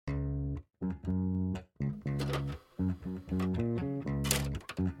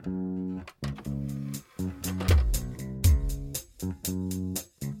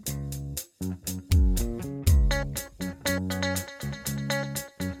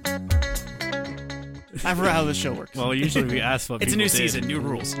I forgot how this show works. Well, usually we ask what It's a people new did. season, new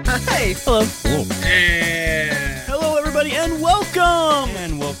rules. Hey, hello. Hello, everybody, and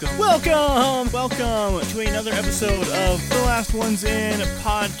welcome! Welcome to another episode of The Last Ones In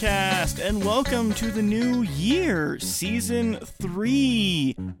podcast, and welcome to the new year, Season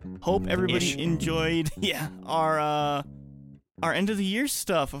 3. Hope everybody enjoyed, our end of the year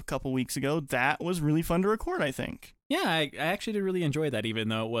stuff a couple weeks ago. That was really fun to record, I think. Yeah, I actually did really enjoy that, even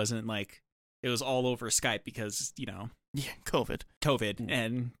though it wasn't like it was all over Skype because, you know, COVID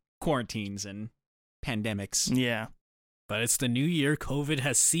and quarantines and pandemics. Yeah. But it's the new year. COVID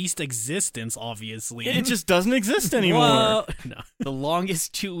has ceased existence, obviously. It just doesn't exist anymore. Well, no. The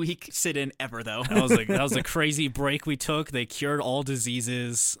longest 2-week sit-in ever, though. That was a crazy break we took. They cured all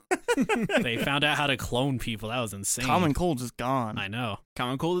diseases. They found out how to clone people. That was insane. Common cold is gone. I know.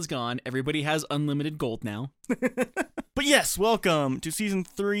 Common cold is gone. Everybody has unlimited gold now. But yes, welcome to Season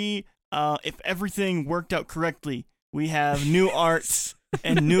 3. If everything worked out correctly, we have new art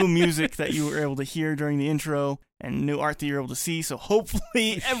and new music that you were able to hear during the intro, and new art that you're able to see. So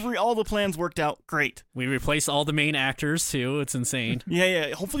hopefully all the plans worked out great. We replaced all the main actors too. It's insane.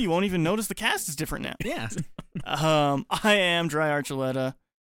 Yeah. Hopefully you won't even notice the cast is different now. Yeah. I am Jeriah Archuleta,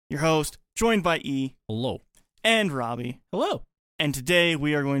 your host, joined by E. Hello. And Robbie. Hello. And today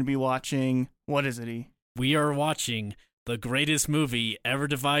we are going to be watching, what is it, E? We are watching the greatest movie ever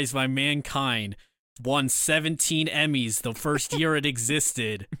devised by mankind. Won 17 Emmys the first year it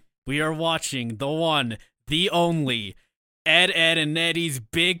existed. We are watching the one, the only, Ed, and Eddy's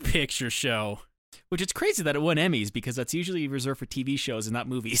Big Picture Show. Which it's crazy that it won Emmys, because that's usually reserved for TV shows and not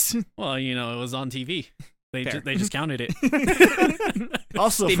movies. Well, you know, it was on TV. They just counted it.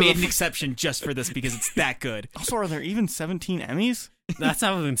 Also, they made an exception just for this because it's that good. Also, are there even 17 Emmys? That's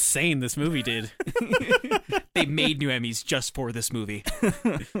how insane this movie did. They made new Emmys just for this movie.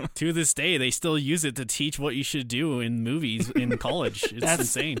 To this day, they still use it to teach what you should do in movies in college. It's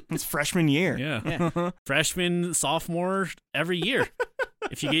insane. It's freshman year. Yeah. Freshman, sophomore, every year.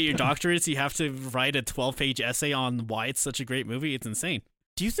 If you get your doctorates, you have to write a 12-page essay on why it's such a great movie. It's insane.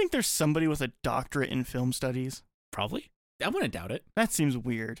 Do you think there's somebody with a doctorate in film studies? Probably. I wouldn't doubt it. That seems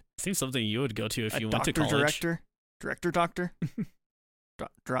weird. Seems something you would go to if you went to college. Director, doctor?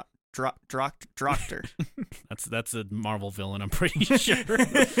 Doctor. That's a Marvel villain, I'm pretty sure.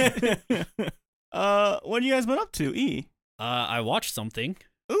 What have you guys been up to, E? I watched something.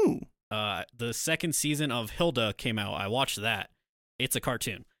 Ooh. The second season of Hilda came out. I watched that. It's a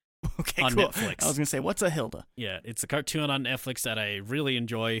cartoon. Okay, on cool. Netflix. I was going to say, what's a Hilda? Yeah, it's a cartoon on Netflix that I really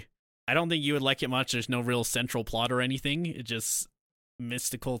enjoy. I don't think you would like it much. There's no real central plot or anything. It just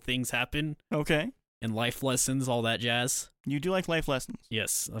mystical things happen. Okay. And life lessons, all that jazz. You do like life lessons.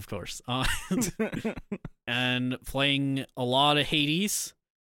 Yes, of course. And playing a lot of Hades.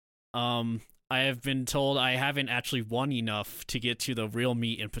 I have been told I haven't actually won enough to get to the real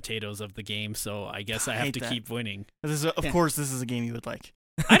meat and potatoes of the game, so I guess I have to keep winning. Of course, this is a game you would like.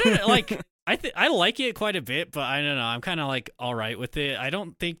 I don't like. I like it quite a bit, but I don't know. I'm kind of like all right with it. I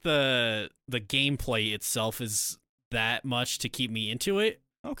don't think the gameplay itself is that much to keep me into it.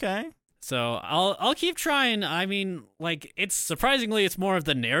 Okay. So I'll keep trying. I mean, like, it's surprisingly it's more of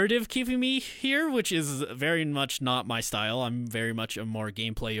the narrative keeping me here, which is very much not my style. I'm very much a more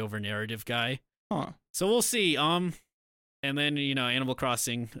gameplay over narrative guy. Huh. So we'll see. And then, you know, Animal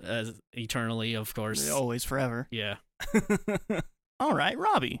Crossing eternally, of course. Always, forever. Yeah. All right,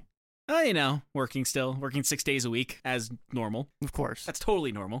 Robbie. You know, working 6 days a week as normal. Of course. That's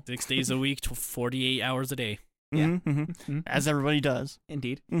totally normal. 6 days a week, 48 hours a day. Yeah. Mm-hmm. As everybody does.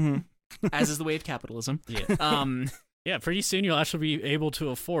 Indeed. Mm-hmm. As is the way of capitalism. Yeah. Yeah, pretty soon you'll actually be able to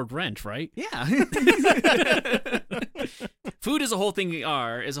afford rent, right? Yeah. Food is a whole thing,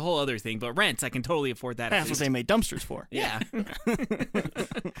 is a whole other thing, but rent, I can totally afford that. That's what they made dumpsters for. Yeah.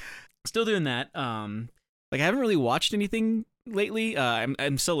 Still doing that. Like, I haven't really watched anything lately.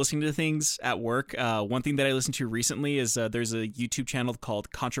 I'm still listening to things at work. One thing that I listened to recently is there's a YouTube channel called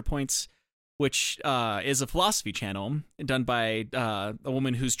ContraPoints, which is a philosophy channel done by a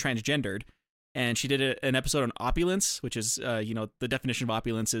woman who's transgendered. And she did an episode on opulence, which is, the definition of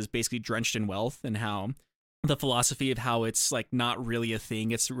opulence is basically drenched in wealth, and how the philosophy of how it's, like, not really a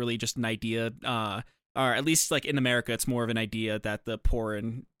thing. It's really just an idea, or at least, like, in America, it's more of an idea that the poor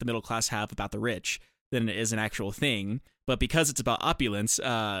and the middle class have about the rich than it is an actual thing. But because it's about opulence,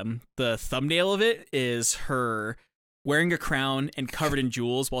 the thumbnail of it is her wearing a crown and covered in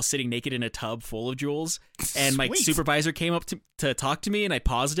jewels while sitting naked in a tub full of jewels. And my Sweet. supervisor came up to talk to me, and I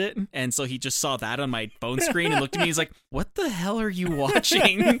paused it. And so he just saw that on my phone screen and looked at me. He's like, "What the hell are you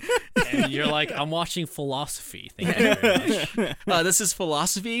watching?" And you're like, I'm watching philosophy. Thank you very much. This is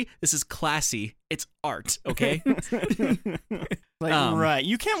philosophy. This is classy. It's art, okay? Right.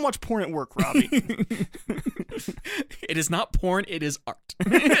 You can't watch porn at work, Robbie. It is not porn. It is art.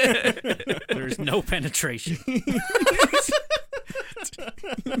 There's no penetration.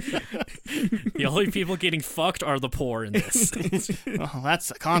 The only people getting fucked are the poor in this. Oh,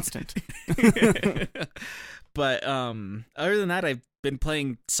 that's a constant. But other than that, I've been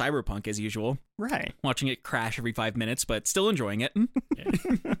playing Cyberpunk as usual. Right. Watching it crash every 5 minutes, but still enjoying it.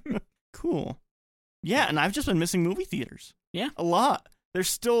 Yeah. Cool. Yeah, and I've just been missing movie theaters. Yeah. A lot. They're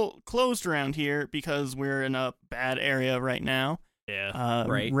still closed around here because we're in a bad area right now. Yeah.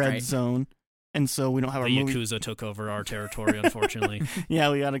 Red zone. And so we don't have The our movie. Yakuza took over our territory, unfortunately.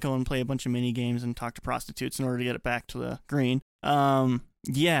 Yeah, we got to go and play a bunch of mini games and talk to prostitutes in order to get it back to the green.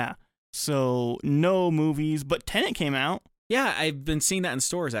 Yeah. So no movies, but Tenet came out. Yeah, I've been seeing that in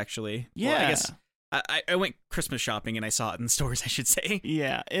stores, actually. Yeah. Well, I guess I went Christmas shopping and I saw it in stores, I should say.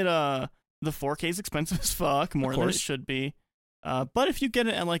 Yeah, the 4K is expensive as fuck, more than it should be. But if you get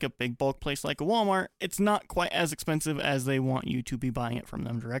it at like a big bulk place like a Walmart, it's not quite as expensive as they want you to be buying it from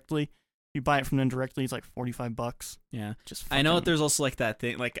them directly. If you buy it from them directly, it's like $45. Yeah. Just I know that there's also like that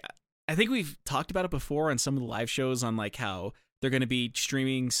thing, like I think we've talked about it before on some of the live shows on like how they're going to be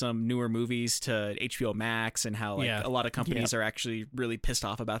streaming some newer movies to HBO Max and how like a lot of companies are actually really pissed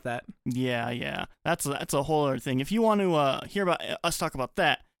off about that. Yeah. That's a whole other thing. If you want to hear about us talk about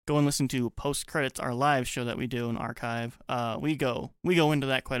that, go and listen to Post Credits, our live show that we do in Archive. We go into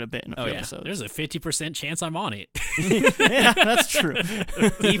that quite a bit in a few episodes. There's a 50% chance I'm on it. Yeah, that's true.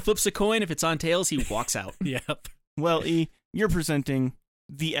 He flips a coin. If it's on tails, he walks out. Yep. Well, E, you're presenting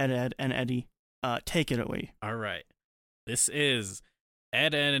the Ed and Eddy. Take it away. All right. This is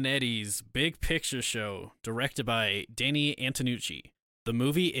Ed and Eddy's Big Picture Show, directed by Danny Antonucci. The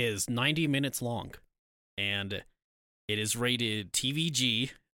movie is 90 minutes long, and it is rated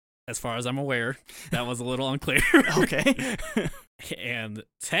TVG, as far as I'm aware. That was a little unclear. Okay. And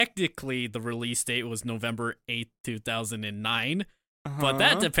technically, the release date was November 8th, 2009. But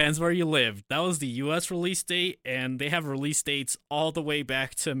that depends where you live. That was the U.S. release date, and they have release dates all the way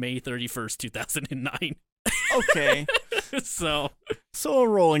back to May 31st, 2009. Okay. So a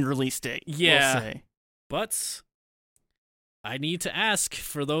rolling release date. Yeah. We'll say. But I need to ask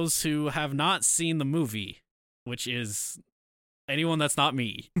for those who have not seen the movie, which is anyone that's not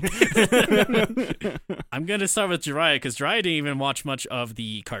me. I'm going to start with Jeriah, because Jeriah didn't even watch much of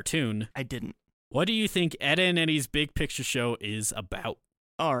the cartoon. I didn't. What do you think Ed and Eddy's Big Picture Show is about?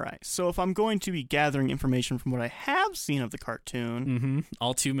 All right. So if I'm going to be gathering information from what I have seen of the cartoon,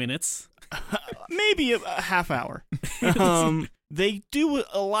 all 2 minutes, maybe a half hour. They do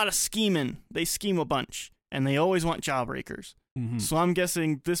a lot of scheming. They scheme a bunch, and they always want jawbreakers. So I'm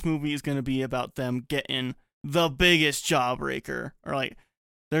guessing this movie is going to be about them getting the biggest jawbreaker, or like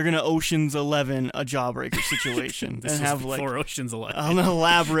they're going to Ocean's 11 a jawbreaker situation this and was have like before Ocean's 11. an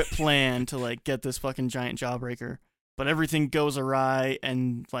elaborate plan to like get this fucking giant jawbreaker. But everything goes awry,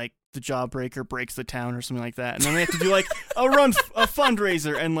 and like the jawbreaker breaks the town or something like that, and then they have to do like a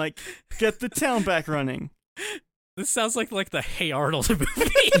fundraiser and like get the town back running. This sounds like the Hey Arnold movie.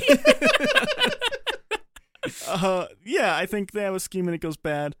 Yeah, I think they have a scheme and it goes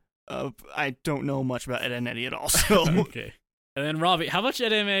bad. I don't know much about Ed and Eddy at all, so Okay. And then Robbie, how much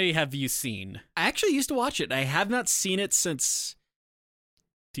Ed and Eddy have you seen? I actually used to watch it. I have not seen it since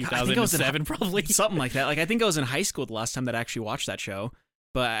 2007, probably. Something like that. Like, I think I was in high school the last time that I actually watched that show.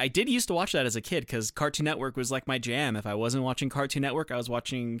 But I did used to watch that as a kid because Cartoon Network was like my jam. If I wasn't watching Cartoon Network, I was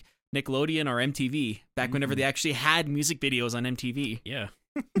watching Nickelodeon or MTV back whenever they actually had music videos on MTV. Yeah.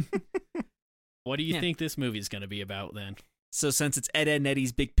 What do you think this movie is going to be about then? So since it's Ed and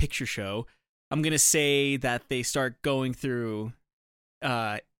Eddy's Big Picture Show, I'm going to say that they start going through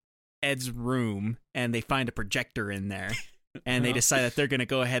Ed's room and they find a projector in there. And they decide that they're going to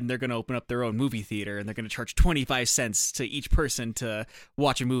go ahead and they're going to open up their own movie theater, and they're going to charge 25 cents to each person to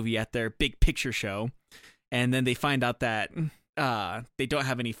watch a movie at their Big Picture Show. And then they find out that they don't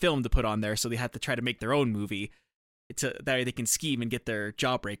have any film to put on there, so they have to try to make their own movie that they can scheme and get their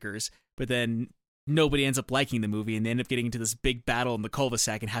jawbreakers. But then nobody ends up liking the movie, and they end up getting into this big battle in the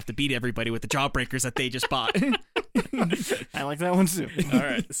cul-de-sac and have to beat everybody with the jawbreakers that they just bought. I like that one too. All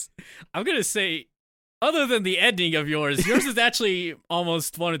right. I'm going to say, other than the ending of yours is actually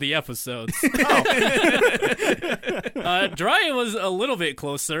almost one of the episodes. Jeriah was a little bit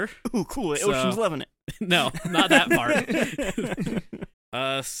closer. Ooh, cool. Ocean's 11 it. No, not that part.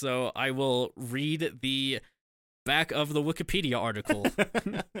 So I will read the back of the Wikipedia article.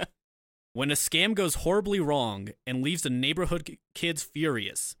 When a scam goes horribly wrong and leaves the neighborhood kids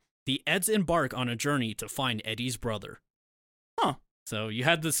furious, the Eds embark on a journey to find Eddy's brother. Huh. So you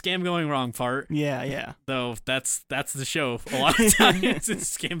had the scam going wrong part. Yeah. So that's the show. A lot of times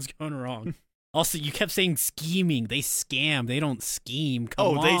it's scams going wrong. Also, you kept saying scheming. They scam. They don't scheme.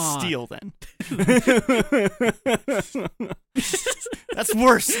 Come on. They steal then. That's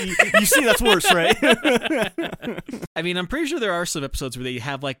worse. You see, that's worse, right? I mean, I'm pretty sure there are some episodes where they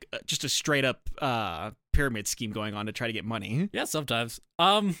have like just a straight up pyramid scheme going on to try to get money. Yeah, sometimes.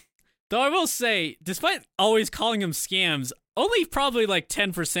 Though I will say, despite always calling them scams, only probably like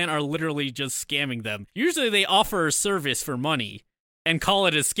 10% are literally just scamming them. Usually they offer a service for money and call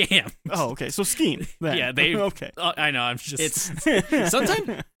it a scam. Oh, okay. So scheme. Then. Yeah, they. Okay. I know. I'm just. It's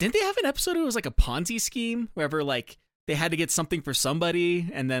sometimes didn't they have an episode where it was like a Ponzi scheme, wherever like they had to get something for somebody,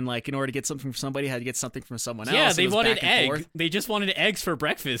 and then like in order to get something from somebody, had to get something from someone else. Yeah, they wanted eggs. Forth. They just wanted eggs for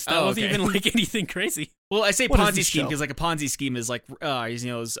breakfast. That wasn't even like anything crazy. Well, I say What Ponzi scheme because like a Ponzi scheme is like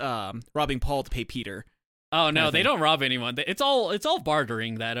robbing Paul to pay Peter. Oh no, they don't rob anyone. It's all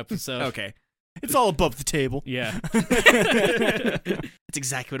bartering that episode. Okay. It's all above the table. Yeah. That's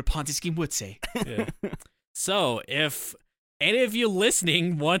exactly what a Ponzi scheme would say. Yeah. So, if any of you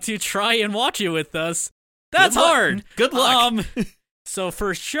listening want to try and watch it with us, that's hard. Good luck. So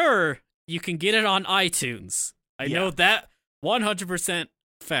for sure, you can get it on iTunes. I know that 100%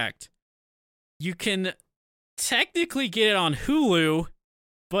 fact. You can technically get it on Hulu,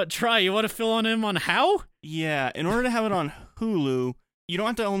 but you want to fill in on how? Yeah, in order to have it on Hulu, you don't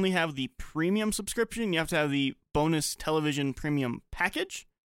have to only have the premium subscription, you have to have the bonus television premium package,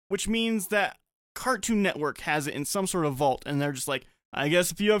 which means that Cartoon Network has it in some sort of vault, and they're just like, I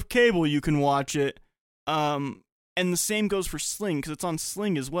guess if you have cable, you can watch it. And the same goes for Sling, because it's on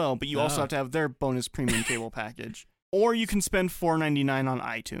Sling as well, but you also have to have their bonus premium cable package. Or you can spend $4.99 on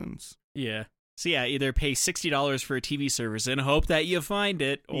iTunes. Yeah. So yeah, either pay $60 for a TV service and hope that you find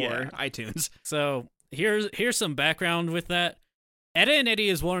it, or iTunes. So here's some background with that. Edda and Eddy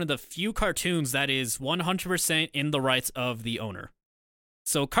is one of the few cartoons that is 100% in the rights of the owner.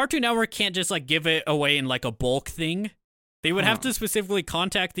 So Cartoon Network can't just like give it away in like a bulk thing. They would have to specifically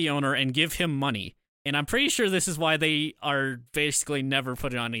contact the owner and give him money. And I'm pretty sure this is why they are basically never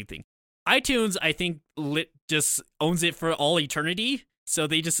put it on anything. iTunes, I think, just owns it for all eternity. So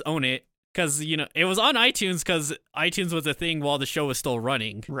they just own it. Because, it was on iTunes because iTunes was a thing while the show was still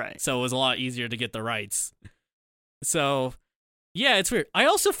running. Right. So it was a lot easier to get the rights. So, yeah, it's weird. I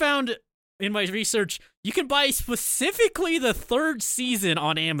also found in my research, you can buy specifically the 3rd season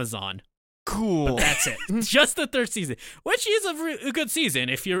on Amazon. Cool. But that's it. Just the 3rd season, which is a good season.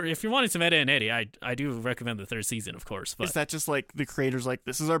 If you're wanting some Edda and Eddy, I do recommend the 3rd season, of course. But is that just like the creators like,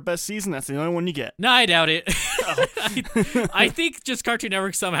 this is our best season, that's the only one you get? No, I doubt it. I think just Cartoon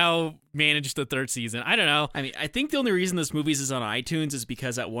Network somehow managed the 3rd season. I don't know. I mean, I think the only reason this movie is on iTunes is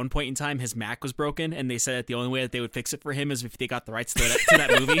because at one point in time his Mac was broken, and they said that the only way that they would fix it for him is if they got the rights to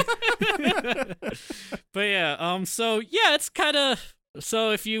that movie. But yeah, so yeah, it's kind of.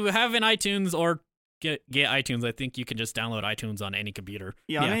 So if you have an iTunes or get iTunes, I think you can just download iTunes on any computer.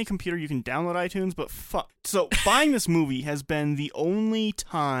 Yeah, on any computer you can download iTunes, but fuck. So buying this movie has been the only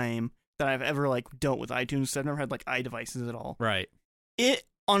time that I've ever dealt with iTunes. So I've never had iDevices at all. Right. It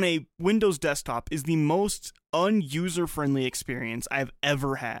on a Windows desktop is the most user-friendly experience I've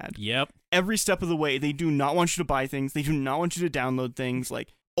ever had. Yep. Every step of the way, they do not want you to buy things. They do not want you to download things.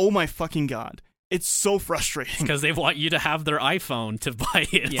 Oh my fucking god. It's so frustrating. Because they want you to have their iPhone to buy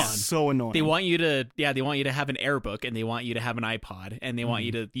it on. So annoying. They want you to have an AirBook, and they want you to have an iPod, and they want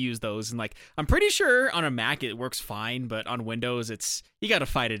you to use those. And I'm pretty sure on a Mac it works fine, but on Windows you got to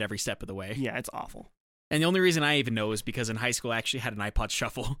fight it every step of the way. Yeah, it's awful. And the only reason I even know is because in high school I actually had an iPod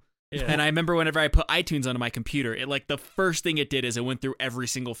Shuffle. Yeah. And I remember whenever I put iTunes onto my computer, it the first thing it did is it went through every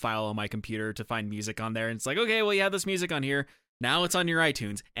single file on my computer to find music on there. And it's okay, well, you have this music on here. Now it's on your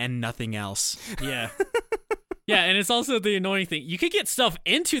iTunes and nothing else. Yeah. Yeah, and it's also the annoying thing. You could get stuff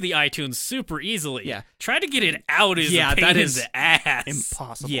into the iTunes super easily. Yeah. Try to get it out is a pain in the ass.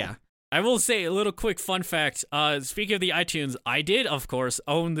 Impossible. Yeah. I will say a little quick fun fact. Speaking of the iTunes, I did, of course,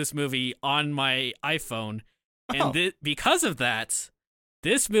 own this movie on my iPhone. And because of that,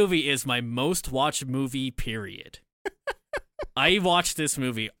 this movie is my most watched movie, period. I watched this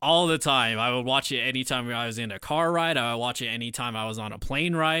movie all the time. I would watch it anytime I was in a car ride. I would watch it anytime I was on a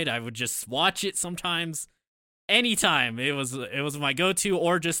plane ride. I would just watch it sometimes. Anytime. It was my go-to,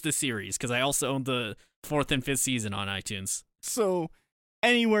 or just the series, because I also owned the 4th and 5th season on iTunes. So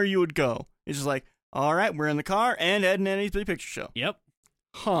anywhere you would go, it's just All right, we're in the car, and Ed and Eddy's Big Picture Show. Yep.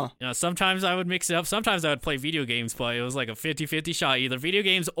 Huh. Sometimes I would mix it up. Sometimes I would play video games, but it was like a 50-50 shot, either video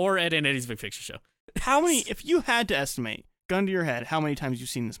games or Ed and Eddy's Big Picture Show. How many, if you had to estimate, gun to your head, how many times you've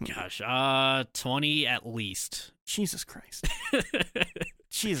seen this movie? Gosh, 20 at least. Jesus Christ.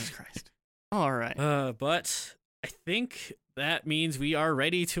 Jesus Christ. All right. But I think that means we are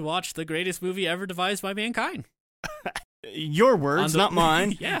ready to watch the greatest movie ever devised by mankind. Your words, not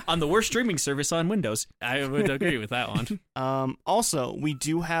mine. Yeah. On the worst streaming service on Windows. I would agree with that one. Also, we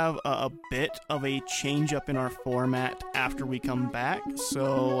do have a bit of a change up in our format after we come back,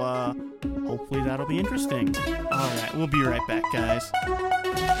 so hopefully that'll be interesting. All right, we'll be right back, guys.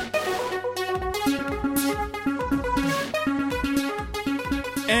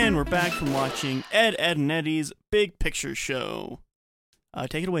 And we're back from watching Ed, and Eddy's Big Picture Show.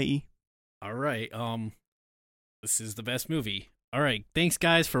 Take it away, E. All right. This is the best movie. All right. Thanks,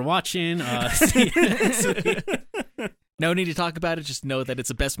 guys, for watching. No need to talk about it. Just know that it's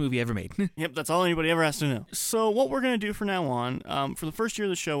the best movie ever made. Yep, that's all anybody ever has to know. So what we're going to do from now on, for the first year of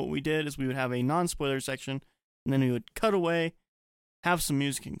the show, what we did is we would have a non-spoiler section, and then we would cut away, have some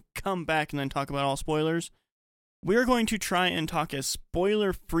music, and come back and then talk about all spoilers. We're going to try and talk as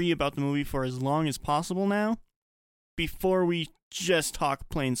spoiler-free about the movie for as long as possible now, before we just talk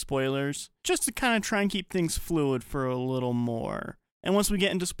plain spoilers, just to kind of try and keep things fluid for a little more. And once we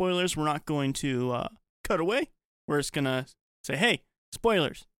get into spoilers, we're not going to cut away. We're just going to say, hey,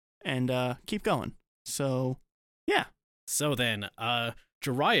 spoilers, and keep going. So, yeah. So then,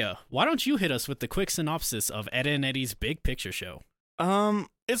 Jeriah, why don't you hit us with the quick synopsis of Ed and Eddy's Big Picture Show?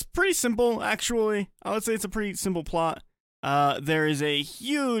 It's pretty simple, actually. I would say it's a pretty simple plot. There is a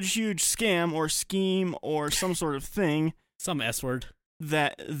huge scam or scheme or some sort of thing. Some S word.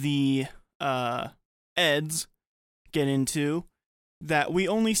 That the Eds get into that we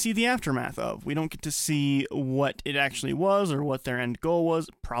only see the aftermath of. We don't get to see what it actually was or what their end goal was.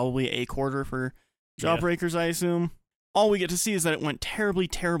 Probably a quarter for Jawbreakers, I assume. All we get to see is that it went terribly,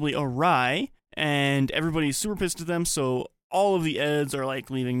 terribly awry, and everybody's super pissed at them, so all of the Eds are like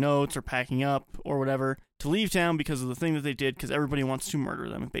leaving notes or packing up or whatever to leave town because of the thing that they did, because everybody wants to murder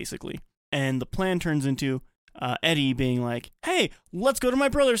them, basically. And the plan turns into Eddy being like, hey, let's go to my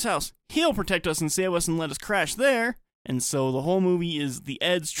brother's house. He'll protect us and save us and let us crash there. And so the whole movie is the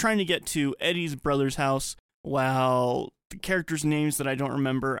Eds trying to get to Eddy's brother's house, while the characters' names that I don't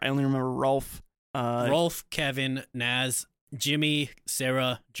remember, I only remember Rolf. Rolf, Kevin, Naz, Jimmy,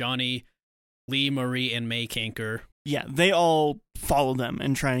 Sarah, Johnny, Lee, Marie, and May Kanker. Yeah, they all follow them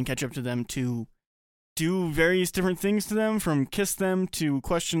and try and catch up to them to do various different things to them, from kiss them to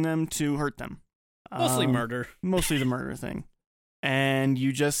question them to hurt them. Mostly murder. Mostly the murder thing. And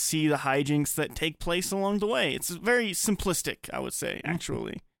you just see the hijinks that take place along the way. It's very simplistic, I would say,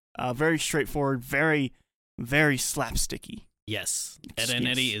 actually. Very straightforward, very, very slapsticky. Yes. Ed and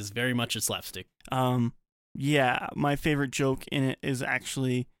Eddy is very much a slapstick. Yeah, my favorite joke in it is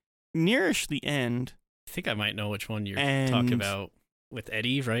actually nearish the end. I think I might know which one you're talking about with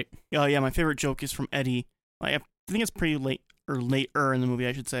Eddy, right? Oh, yeah, my favorite joke is from Eddy. Like, I think it's pretty late, or later in the movie,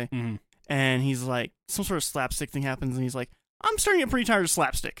 I should say. Mm-hmm. And he's like, some sort of slapstick thing happens, and he's like, I'm starting to get pretty tired of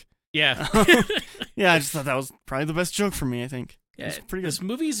slapstick. Yeah. Yeah, I just thought that was probably the best joke for me, I think. Yeah, it's pretty good. This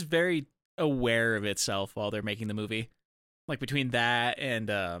movie's very aware of itself while they're making the movie. Like, between that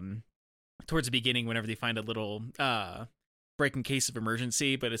and towards the beginning, whenever they find a little break in case of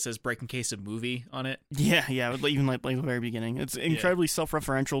emergency, but it says break in case of movie on it. Yeah, even like the very beginning. It's incredibly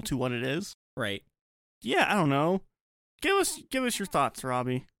self-referential to what it is. Right. Yeah, I don't know. Give us your thoughts,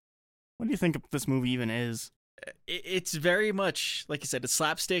 Robbie. What do you think this movie even is? It's very much, like you said, a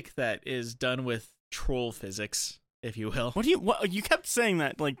slapstick that is done with troll physics, if you will. What you kept saying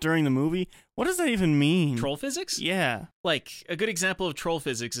that, like, during the movie? What does that even mean? Troll physics? Yeah. Like, a good example of troll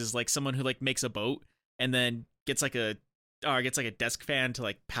physics is like someone who like makes a boat and then gets like a desk fan to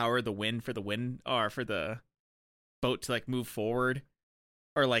like power the wind for the boat to like move forward,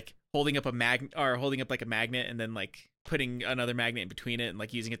 or like holding up like a magnet and then like putting another magnet in between it and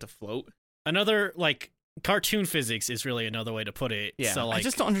like using it to float. Another like cartoon physics is really another way to put it. Yeah. So, like, I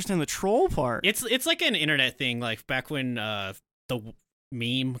just don't understand the troll part. It's like an internet thing, like back when the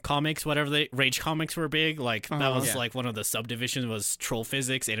meme comics, whatever Rage comics were big, like that was like one of the subdivisions was troll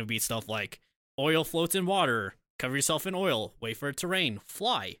physics, and it'd be stuff like oil floats in water, cover yourself in oil, wait for it to rain,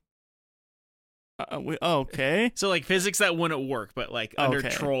 fly. Okay. So like physics that wouldn't work, but like under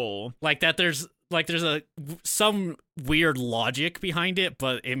troll, like that. There's some weird logic behind it,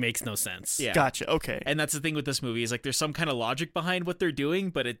 but it makes no sense. Yeah. Gotcha. Okay. And that's the thing with this movie is like there's some kind of logic behind what they're doing,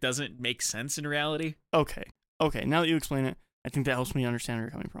 but it doesn't make sense in reality. Okay. Now that you explain it, I think that helps me understand where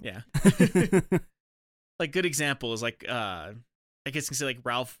you're coming from. Yeah. like good example is like I guess you can say like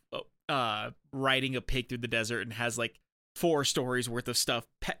Ralph riding a pig through the desert and has like 4 stories worth of stuff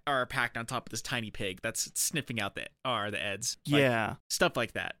are packed on top of this tiny pig that's sniffing out the Eds. Yeah. Stuff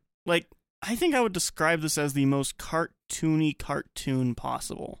like that. Like, I think I would describe this as the most cartoony cartoon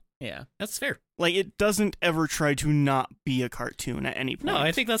possible. Yeah. That's fair. Like, it doesn't ever try to not be a cartoon at any point. No,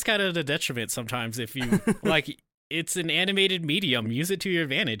 I think that's kind of the detriment sometimes if you, like, it's an animated medium. Use it to your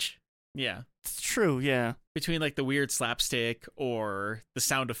advantage. Yeah. It's true, yeah. Between like the weird slapstick or the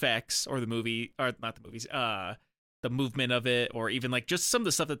sound effects or the movie, or not the movies, the movement of it, or even like just some of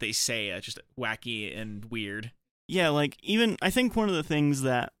the stuff that they say, just wacky and weird. Yeah, like even I think one of the things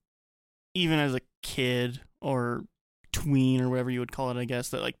that even as a kid or tween or whatever you would call it, I guess,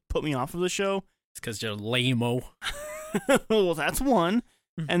 that like put me off of the show. It's because you're lame-o. Well, that's one.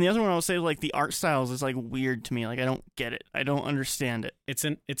 And the other one I would say, like, the art styles is like weird to me. Like, I don't get it. I don't understand it.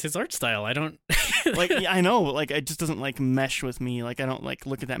 It's his art style. I don't like. Yeah, I know. Like, it just doesn't like mesh with me. Like, I don't like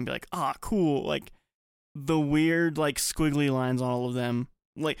look at that and be like, ah, cool. Like, the weird like squiggly lines on all of them.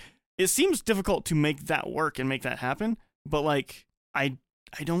 Like, it seems difficult to make that work and make that happen. But like, I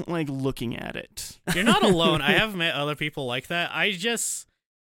don't like looking at it. You're not alone. I have met other people like that.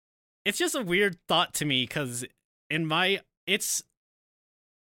 It's just a weird thought to me because I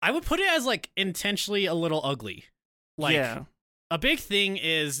would put it as like intentionally a little ugly. Like, yeah. A big thing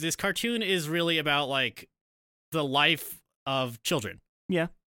is this cartoon is really about like the life of children. Yeah.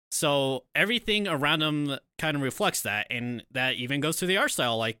 So everything around them kind of reflects that, and that even goes to the art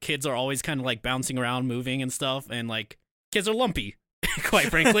style. Like, kids are always kind of like bouncing around, moving and stuff, and like kids are lumpy, quite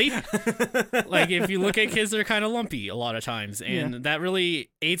frankly. Like, if you look at kids, they're kind of lumpy a lot of times, and that really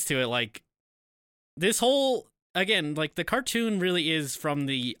aids to it. Like, this whole, again, like the cartoon really is from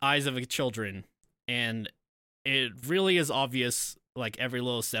the eyes of children, and it really is obvious. Like, every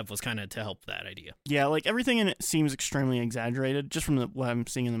little step was kind of to help that idea. Yeah, like, everything in it seems extremely exaggerated, just from what I'm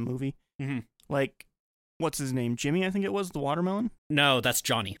seeing in the movie. Mm-hmm. Like, what's his name? Jimmy, I think it was, the watermelon? No, that's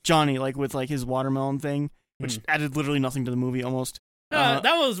Johnny. Johnny, like, with, like, his watermelon thing, which added literally nothing to the movie, almost. That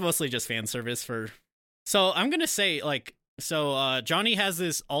was mostly just fan service for... So, I'm gonna say, like... So, Johnny has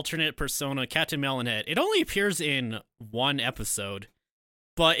this alternate persona, Captain Melonhead. It only appears in one episode,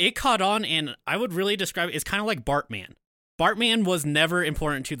 but it caught on, and I would really describe it as kind of like Bartman. Bartman was never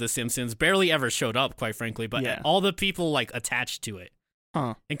important to The Simpsons, barely ever showed up, quite frankly, but all the people, like, attached to it.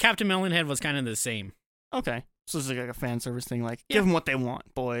 Huh. And Captain Melonhead was kind of the same. Okay. So it's like a fan service thing, like, give them what they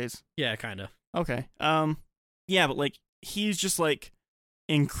want, boys. Yeah, kind of. Okay. Yeah, but, like, he's just, like,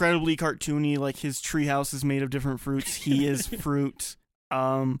 incredibly cartoony, like, his treehouse is made of different fruits, he is fruit,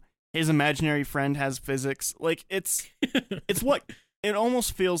 his imaginary friend has physics, like, it's what... It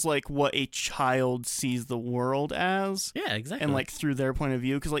almost feels like what a child sees the world as. Yeah, exactly. And, like, through their point of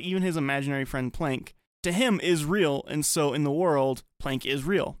view. Because, like, even his imaginary friend Plank, to him, is real. And so, in the world, Plank is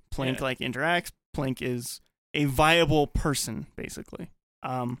real. Plank, like, interacts. Plank is a viable person, basically.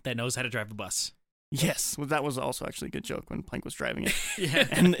 That knows how to drive a bus. Yes. Well, that was also actually a good joke when Plank was driving it. Yeah.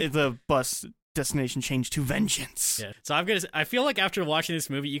 And the bus destination changed to vengeance. Yeah. So, I feel like after watching this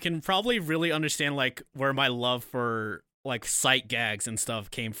movie, you can probably really understand, like, where my love for... like sight gags and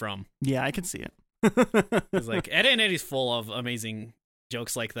stuff came from. Yeah, I can see it. It's like Eddy and Eddy's full of amazing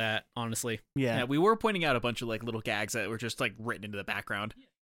jokes like that, honestly. Yeah, we were pointing out a bunch of like little gags that were just like written into the background.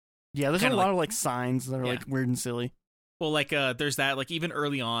 Yeah, there's Kinda a lot of like signs that are like weird and silly. Well, like there's that, like even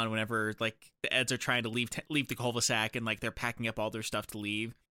early on whenever like the Eds are trying to leave the cul-de-sac and like they're packing up all their stuff to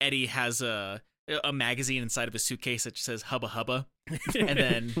leave, Eddy has a magazine inside of his suitcase that just says Hubba Hubba. And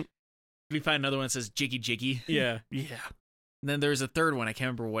then we find another one that says Jiggy Jiggy. Yeah. Yeah. And then there's a third one. I can't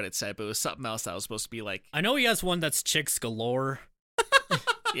remember what it said, but it was something else that was supposed to be like... I know he has one that's Chicks Galore.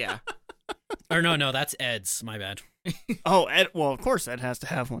 Yeah. Or no, that's Ed's. My bad. Oh, Ed. Well, of course, Ed has to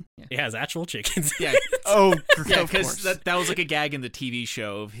have one. Yeah. He has actual chickens. Yeah. Oh, yeah, because that was like a gag in the TV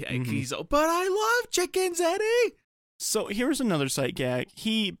show. He's, but I love chickens, Eddy! So here's another sight gag.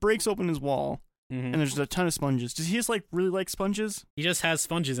 He breaks open his wall, and there's a ton of sponges. Does he just like really like sponges? He just has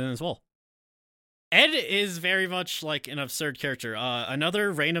sponges in his wall. Ed is very much like an absurd character.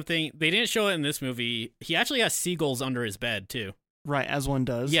 Another random thing, they didn't show it in this movie, he actually has seagulls under his bed, too. Right, as one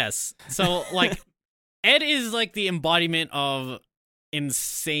does. Yes. So, like, Ed is like the embodiment of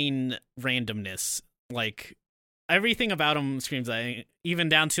insane randomness. Like, everything about him screams that, even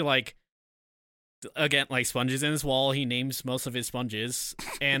down to, like, again, like, sponges in his wall. He names most of his sponges.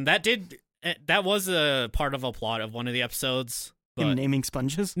 And that was a part of a plot of one of the episodes. Him naming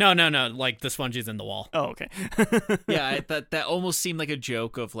sponges? No, like the sponges in the wall. Oh, okay. Yeah, that almost seemed like a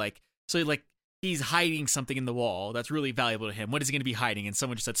joke of like, so like he's hiding something in the wall that's really valuable to him. What is he going to be hiding? And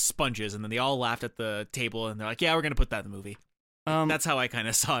someone just said sponges, and then they all laughed at the table, and they're like, yeah, we're going to put that in the movie. That's how I kind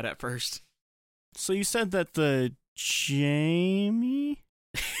of saw it at first. So you said that the Jamie?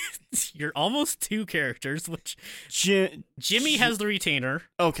 You're almost two characters, which Jimmy has the retainer.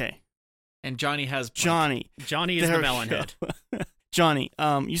 Okay. And Johnny has Johnny. Johnny is the melonhead. Johnny,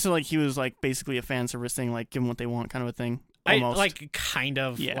 you said like he was like basically a fan service thing, like give them what they want kind of a thing. Almost.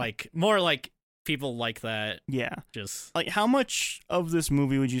 Like more like people like that. Yeah. Just like how much of this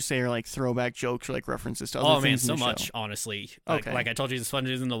movie would you say are like throwback jokes or like references to other things in the so much, show? honestly. Okay. Like I told you, the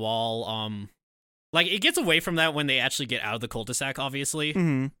sponges in the wall. Like it gets away from that when they actually get out of the cul-de-sac, obviously.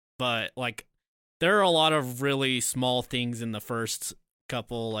 Mm-hmm. But like there are a lot of really small things in the first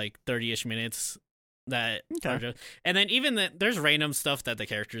couple like 30-ish minutes that are just, and then even there's random stuff that the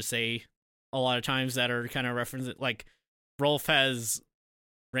characters say a lot of times that are kind of referenced. Like Rolf has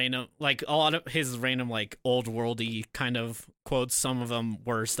random, like a lot of his random like old worldy kind of quotes. Some of them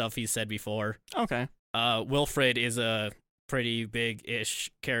were stuff he said before. Okay. Wilfred is a pretty big-ish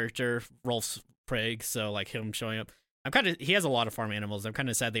character. Rolf's prig, so like him showing up. He has a lot of farm animals. I'm kind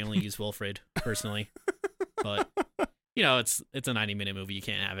of sad they only use Wilfred personally, but you know, it's a 90-minute movie. You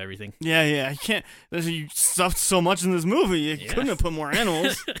can't have everything. Yeah, you can't. You stuffed so much in this movie. You couldn't have put more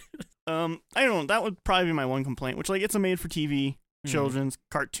animals. I don't know. That would probably be my one complaint. Which like it's a made-for-TV children's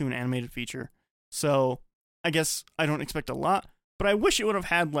cartoon animated feature, so I guess I don't expect a lot. But I wish it would have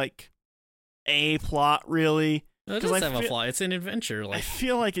had like a plot really. It does have a plot. It's an adventure. Like I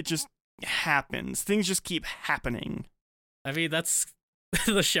feel like it just happens. Things just keep happening. I mean, that's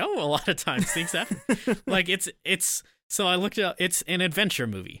the show. A lot of times things happen. Like it's. So I looked up. It's an adventure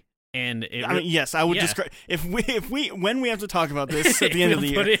movie, and yes, I would describe when we have to talk about this at the end of the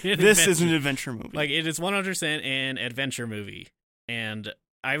year. This is an adventure movie. Like it is 100% an adventure movie, and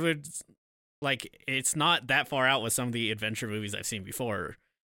I would like it's not that far out with some of the adventure movies I've seen before.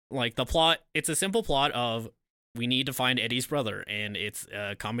 Like the plot, it's a simple plot of we need to find Eddie's brother, and it's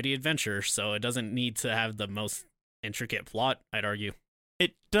a comedy adventure, so it doesn't need to have the most intricate plot, I'd argue.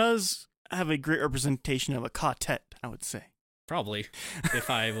 It does have a great representation of a quartet, I would say. Probably, if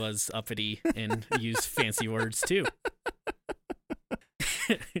I was uppity and used fancy words too.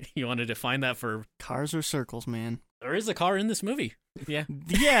 You wanted to find that for cars or circles, man. There is a car in this movie. Yeah.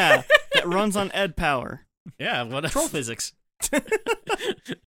 Yeah, that runs on Ed power. Yeah, what troll physics.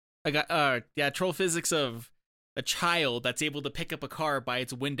 I got troll physics of a child that's able to pick up a car by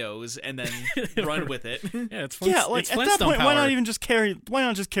its windows and then run with it. Yeah, it's like it's at that point, power. why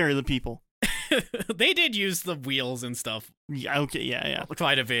not just carry the people? They did use the wheels and stuff. Yeah, okay, yeah.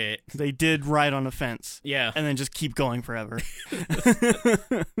 Quite a bit. They did ride on a fence. Yeah. And then just keep going forever.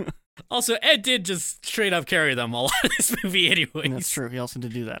 Also, Ed did just straight up carry them a lot in this movie anyway. That's true. He also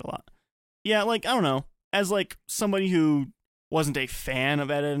did do that a lot. Yeah, like, I don't know. As, like, somebody who wasn't a fan of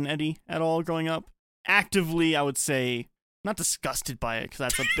Ed and Eddy at all growing up, actively, I would say, not disgusted by it, because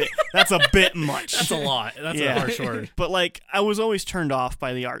that's a bit much. That's a lot. That's a harsh word. But, like, I was always turned off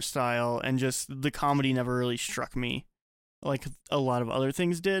by the art style, and just the comedy never really struck me like a lot of other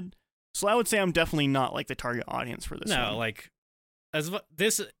things did. So I would say I'm definitely not, like, the target audience for this one. No, like,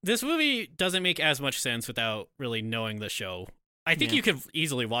 this movie doesn't make as much sense without really knowing the show. I think you could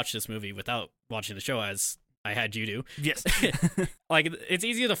easily watch this movie without watching the show, as I had you do. Yes. Like, it's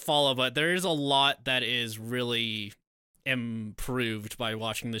easy to follow, but there is a lot that is really improved by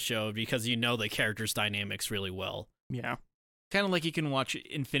watching the show because you know the characters' dynamics really well. Yeah. Kind of like you can watch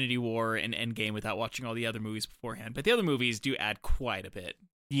Infinity War and Endgame without watching all the other movies beforehand, but the other movies do add quite a bit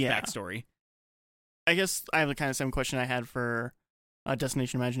backstory. I guess I have the kind of same question I had for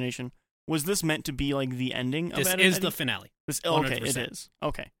Destination Imagination. Was this meant to be like the ending of This Ed is and Eddy? the finale. Okay, it is.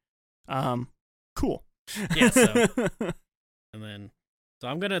 Okay. Cool. Yeah, so and then so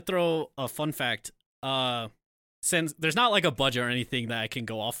I'm gonna throw a fun fact. Since there's not like a budget or anything that I can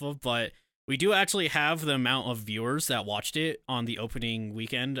go off of, but we do actually have the amount of viewers that watched it on the opening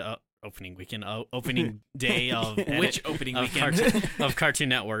day of which opening weekend of Cartoon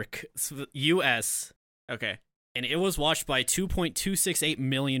Network US. Okay, and it was watched by 2.268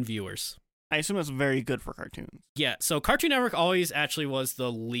 million viewers. I assume that's very good for cartoons. Yeah, so Cartoon Network always actually was the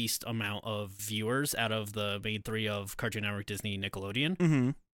least amount of viewers out of the main three of Cartoon Network, Disney, Nickelodeon. Mm-hmm.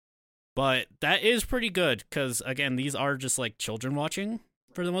 But that is pretty good because, again, these are just like children watching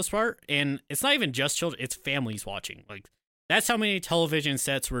for the most part. And it's not even just children, it's families watching. Like, that's how many television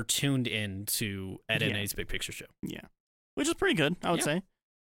sets were tuned in to Ed and Eddy's Big Picture Show. Yeah. Which is pretty good, I would say.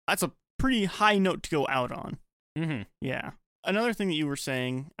 That's a pretty high note to go out on. Mm-hmm. Yeah. Another thing that you were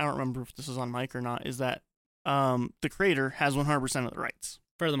saying, I don't remember if this was on mic or not, is that the creator has 100% of the rights.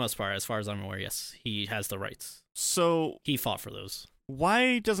 For the most part, as far as I'm aware, yes, he has the rights. So He fought for those.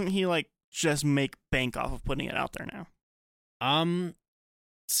 why doesn't he like just make bank off of putting it out there now?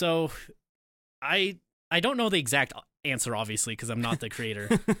 So I don't know the exact answer, obviously, because I'm not the creator.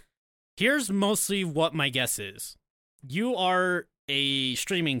 Here's mostly what my guess is. You are a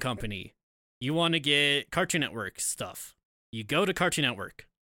streaming company. You want to get Cartoon Network stuff. You go to Cartoon Network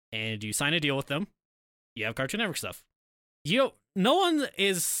and you sign a deal with them. You have Cartoon Network stuff. No one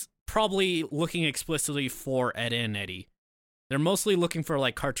is probably looking explicitly for Ed and Eddy. They're mostly looking for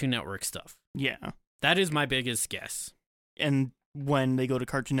like Cartoon Network stuff. Yeah. That is my biggest guess. And when they go to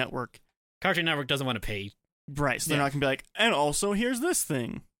Cartoon Network, Cartoon Network doesn't want to pay. right, so they're not going to be like, and also here's this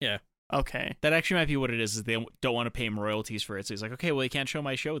thing. Yeah. Okay. That actually might be what it is they don't want to pay him royalties for it. So he's like, okay, well, you can't show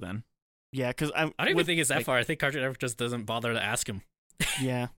my show then. Yeah, because I don't even think it's that far. I think Cartoon Network just doesn't bother to ask him.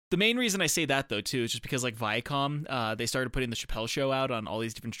 Yeah. The main reason I say that, though, too, is just because, like, Viacom, they started putting the Chappelle Show out on all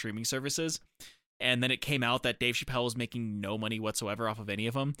these different streaming services. And then it came out that Dave Chappelle was making no money whatsoever off of any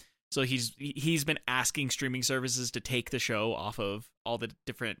of them. So he's been asking streaming services to take the show off of all the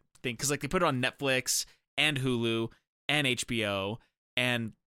different things. Because, like, they put it on Netflix and Hulu and HBO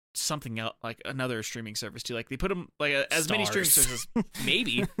and something else, like another streaming service, too. Like, they put them, like, as many streaming services.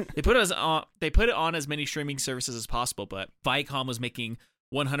 Maybe. They put it on as many streaming services as possible, but Viacom was making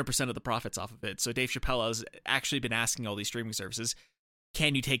 100% of the profits off of it. So Dave Chappelle has actually been asking all these streaming services,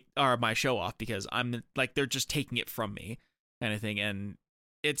 can you take my show off? Because I'm like, they're just taking it from me kind of thing. And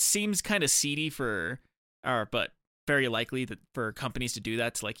it seems kind of seedy but very likely that for companies to do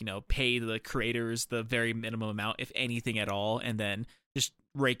that, to like, pay the creators the very minimum amount, if anything at all, and then just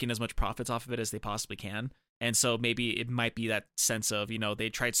rake in as much profits off of it as they possibly can. And so maybe it might be that sense of, they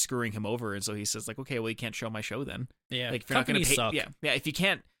tried screwing him over. And so he says like, okay, well, you can't show my show then. Yeah. Like, if you're not going to pay, suck. yeah. If you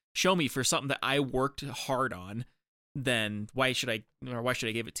can't show me for something that I worked hard on, then why should I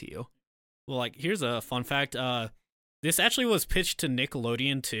give it to you? Well, like, here's a fun fact. This actually was pitched to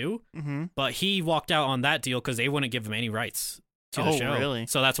Nickelodeon too, but he walked out on that deal because they wouldn't give him any rights to the show. Really?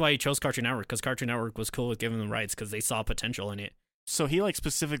 So that's why he chose Cartoon Network, because Cartoon Network was cool with giving them rights because they saw potential in it. So he like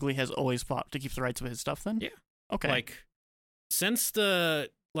specifically has always fought to keep the rights of his stuff then? Yeah. Okay. Like, since the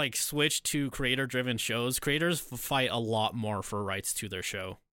like switch to creator-driven shows, creators fight a lot more for rights to their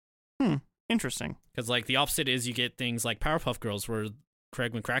show. Interesting. Because like the opposite is you get things like Powerpuff Girls where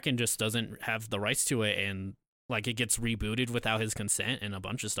Craig McCracken just doesn't have the rights to it, and like it gets rebooted without his consent and a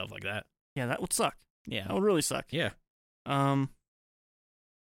bunch of stuff like that. Yeah, that would suck. Yeah. That would really suck. Yeah.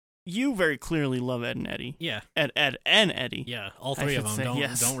 You very clearly love Ed and Eddy. Yeah. Ed and Eddy. Yeah, all three of them.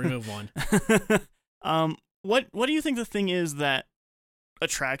 Don't remove one. What do you think the thing is that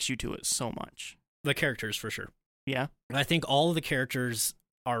attracts you to it so much? The characters, for sure. Yeah. I think all of the characters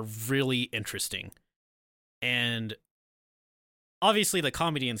are really interesting. And obviously the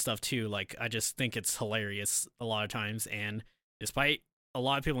comedy and stuff too, like I just think it's hilarious a lot of times, and despite a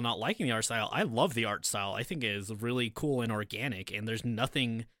lot of people not liking the art style, I love the art style. I think it is really cool and organic, and there's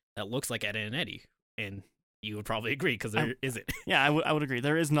nothing that looks like Ed and Eddy. And you would probably agree, because there isn't. Yeah, I would agree.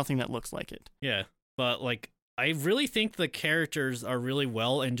 There is nothing that looks like it. Yeah, but like I really think the characters are really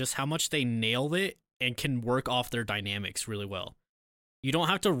well, and just how much they nailed it and can work off their dynamics really well. You don't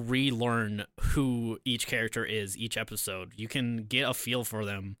have to relearn who each character is each episode. You can get a feel for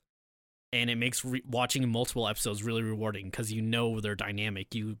them, and it makes watching multiple episodes really rewarding because you know their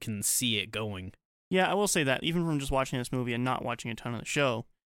dynamic. You can see it going. Yeah, I will say that even from just watching this movie and not watching a ton of the show,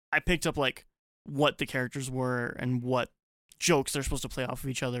 I picked up like what the characters were and what jokes they're supposed to play off of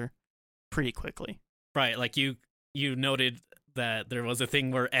each other pretty quickly. Right, like you noted that there was a thing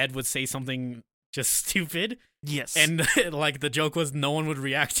where Ed would say something just stupid. Yes. And like the joke was no one would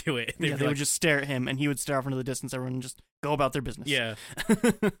react to it. They would just stare at him, and he would stare off into the distance. Everyone would just go about their business. Yeah.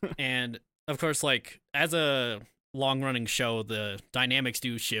 And of course, like as a long-running show, the dynamics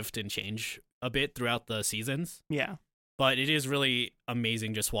do shift and change a bit throughout the seasons. Yeah. But it is really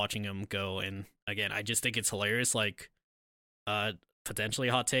amazing just watching them go. And again, I just think it's hilarious. Like, potentially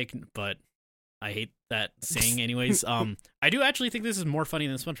a hot take, but I hate that saying anyways. I do actually think this is more funny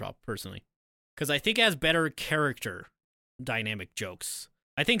than SpongeBob, personally. Because I think it has better character dynamic jokes.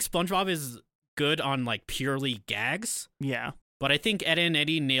 I think SpongeBob is good on like purely gags. Yeah. But I think Ed and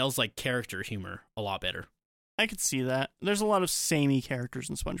Eddy nails like character humor a lot better. I could see that. There's a lot of samey characters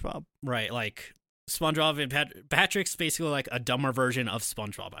in SpongeBob. Right, like SpongeBob and Patrick's basically like a dumber version of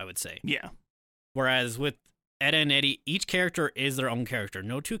SpongeBob, I would say. Yeah. Whereas with Ed and Eddy, each character is their own character.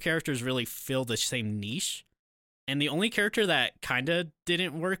 No two characters really fill the same niche. And the only character that kind of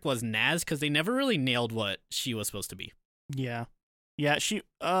didn't work was Naz, because they never really nailed what she was supposed to be. Yeah. Yeah,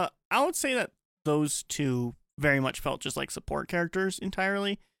 I would say that those two very much felt just like support characters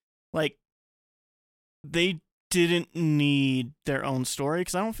entirely. Like, they didn't need their own story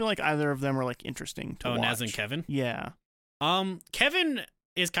because I don't feel like either of them are like interesting to watch. Naz and Kevin? Yeah. Kevin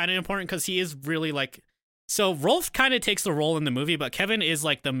is kind of important because he is really like, so Rolf kind of takes the role in the movie, but Kevin is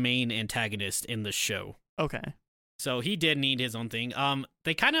like the main antagonist in the show. Okay. So he did need his own thing.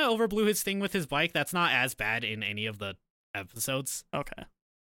 They kind of overblew his thing with his bike. That's not as bad in any of the episodes. Okay.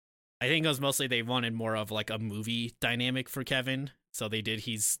 I think it was mostly they wanted more of like a movie dynamic for Kevin. So they did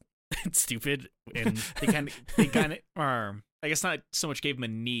he's stupid, and they kind of, or I guess not so much gave him a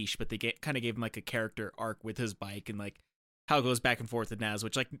niche, but they kind of gave him like a character arc with his bike and like how it goes back and forth with Naz,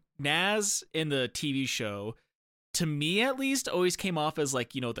 which like Naz in the TV show, to me at least, always came off as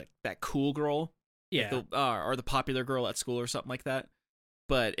like, you know, that cool girl. Yeah. Like or the popular girl at school or something like that.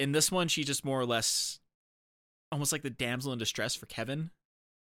 But in this one, she's just more or less almost like the damsel in distress for Kevin.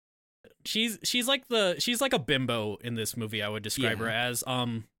 She's like a bimbo in this movie, I would describe her as.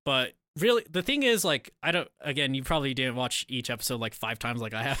 But really the thing is, like, you probably didn't watch each episode like 5 times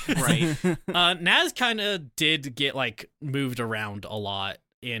like I have. Right. Naz kind of did get like moved around a lot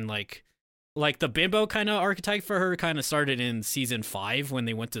in like the bimbo kind of archetype for her kind of started in season 5 when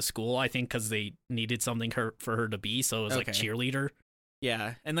they went to school, I think, because they needed something for her to be, so it was like cheerleader.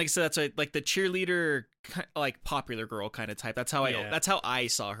 Yeah, and like so that's like the cheerleader, like popular girl kind of type. That's how I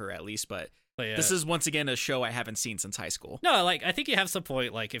saw her at least. But yeah. This is once again a show I haven't seen since high school. No, like I think you have some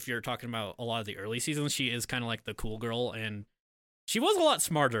point. Like if you're talking about a lot of the early seasons, she is kind of like the cool girl, and she was a lot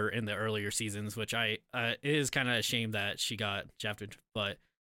smarter in the earlier seasons, which it is kind of a shame that she got drafted. But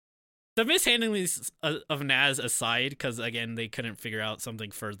the mishandling of Naz aside, because again they couldn't figure out something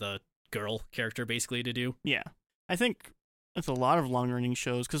for the girl character basically to do. Yeah, I think it's a lot of long-running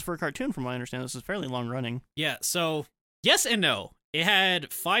shows, because for a cartoon, from what I understand, this is fairly long-running. Yeah, so yes and no. It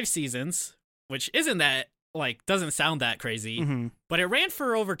had 5 seasons, which isn't that, like, doesn't sound that crazy, but it ran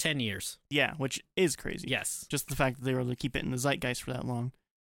for over 10 years. Yeah, which is crazy. Yes. Just the fact that they were able to keep it in the zeitgeist for that long.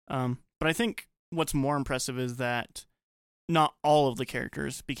 But I think what's more impressive is that not all of the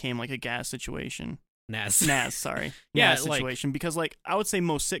characters became, like, a gas situation. Naz, sorry. Yeah, Naz situation, because, like, I would say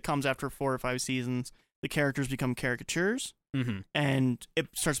most sitcoms after 4 or 5 seasons, the characters become caricatures. And it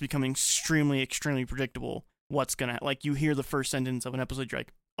starts becoming extremely predictable what's gonna, like, you hear the first sentence of an episode, you're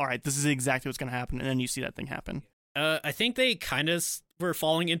like, all right, this is exactly what's gonna happen, and then you see that thing happen. I think they kind of were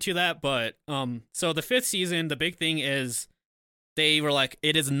falling into that, but so the 5th season, the big thing is they were like,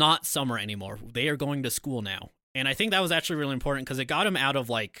 it is not summer anymore, they are going to school now. And I think that was actually really important because it got them out of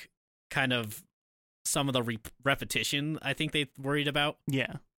like kind of some of the repetition I think they worried about.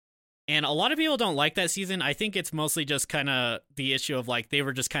 Yeah. And a lot of people don't like that season. I think it's mostly just kind of the issue of, like, they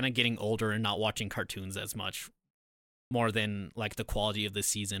were just kind of getting older and not watching cartoons as much, more than, like, the quality of the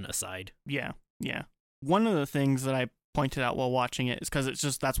season aside. Yeah. One of the things that I pointed out while watching it is because it's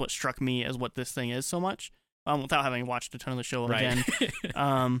just, that's what struck me as what this thing is so much, without having watched a ton of the show again.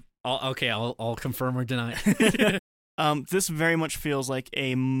 I'll confirm or deny. This very much feels like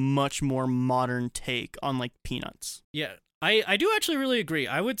a much more modern take on, like, Peanuts. Yeah. I do actually really agree.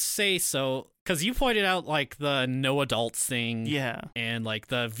 I would say so, because you pointed out, like, the no adults thing. Yeah. And, like,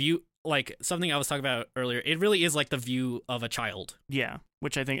 the view, like, something I was talking about earlier. It really is, like, the view of a child. Yeah,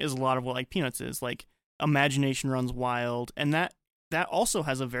 which I think is a lot of what, like, Peanuts is. Like, imagination runs wild, and that also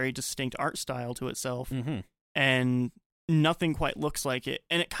has a very distinct art style to itself. And nothing quite looks like it.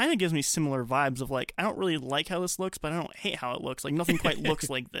 And it kind of gives me similar vibes of, like, I don't really like how this looks, but I don't hate how it looks. Like, nothing quite looks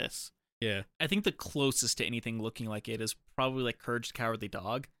like this. Yeah. I think the closest to anything looking like it is probably like Courage the Cowardly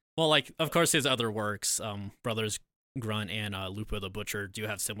Dog. Well, like, of course, his other works, Brothers Grunt and Lupo the Butcher, do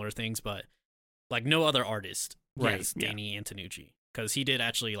have similar things, but, like, no other artist is Danny Antonucci, because he did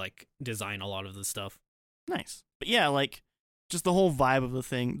actually, like, design a lot of the stuff. Nice. But yeah, like, just the whole vibe of the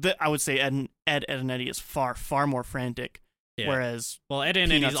thing, I would say Ed, and Eddy is far more frantic. Yeah. Whereas, Ed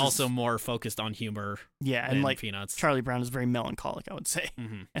and Eddy is also more focused on humor. Yeah, and like Peanuts. Charlie Brown is very melancholic, I would say,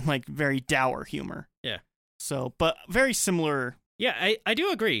 and like very dour humor. Yeah. So, but very similar. Yeah, I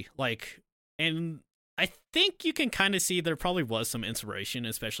do agree. Like, and I think you can kind of see there probably was some inspiration,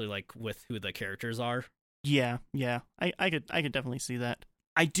 especially like with who the characters are. Yeah. I could definitely see that.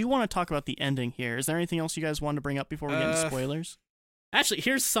 I do want to talk about the ending here. Is there anything else you guys want to bring up before we get into spoilers? Actually,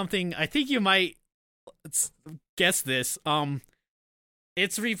 here's something I think you might guess this.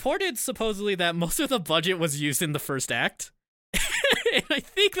 It's reported supposedly that most of the budget was used in the first act. And I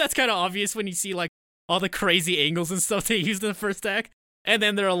think that's kind of obvious when you see like all the crazy angles and stuff they used in the first act, and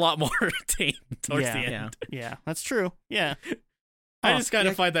then they're a lot more tame towards the end. Yeah, that's true. Yeah. I just kind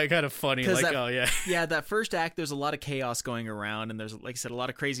of find that kind of funny. Like, that, oh yeah, yeah. That first act, there's a lot of chaos going around, and there's, like I said, a lot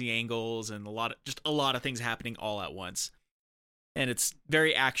of crazy angles and a lot of things happening all at once. And it's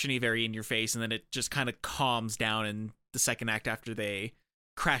very actiony, very in your face, and then it just kind of calms down in the second act after they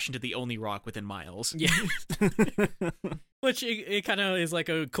crash into the only rock within miles. Yeah. Which it kind of is like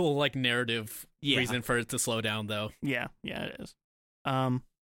a cool like narrative reason for it to slow down, though. Yeah, it is. But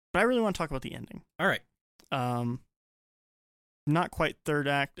I really want to talk about the ending. All right. Not quite third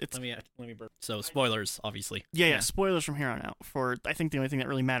act. It's let me burp. So spoilers, obviously. Yeah. Spoilers from here on out. For I think the only thing that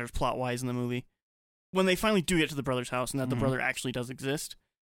really matters plot wise in the movie, when they finally do get to the brother's house and that the brother actually does exist.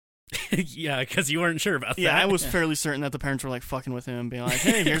 Yeah, because you weren't sure about that. Yeah, I was fairly certain that the parents were like fucking with him and being like,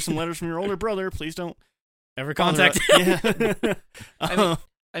 "Hey, here's some letters from your older brother. Please don't ever contact him." Yeah.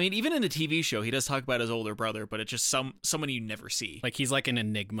 I mean, even in the TV show, he does talk about his older brother, but it's just someone you never see. Like he's like an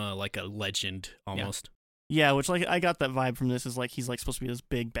enigma, like a legend almost. Yeah, which like I got that vibe from this is like he's like supposed to be this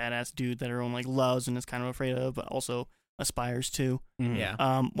big badass dude that everyone like loves and is kind of afraid of, but also aspires to. Mm-hmm.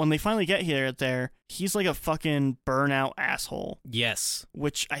 Yeah. When they finally get there, he's like a fucking burnout asshole. Yes.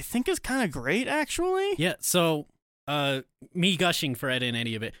 Which I think is kind of great, actually. Yeah. So, me gushing for Ed and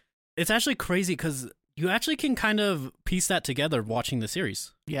Eddy a bit. It's actually crazy because you actually can kind of piece that together watching the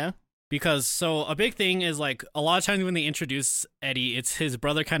series. Yeah. Because so a big thing is like a lot of times when they introduce Eddy, it's his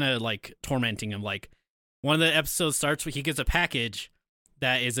brother kind of like tormenting him. Like one of the episodes starts where he gets a package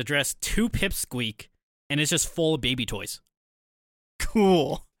that is addressed to Pipsqueak. And it's just full of baby toys.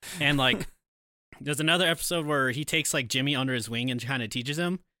 Cool. And, like, there's another episode where he takes, like, Jimmy under his wing and kind of teaches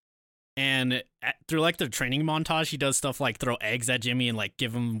him. And through, like, the training montage, he does stuff like throw eggs at Jimmy and, like,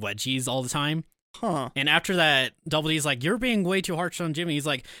 give him wedgies all the time. Huh. And after that, Double D's like, "You're being way too harsh on Jimmy." He's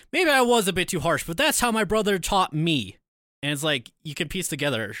like, "Maybe I was a bit too harsh, but that's how my brother taught me." And it's like, you can piece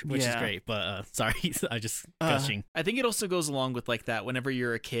together, which is great. But, sorry, I just gushing. I think it also goes along with, like, that whenever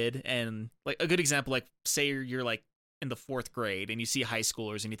you're a kid and, like, a good example, like, say you're, like, in the 4th grade and you see high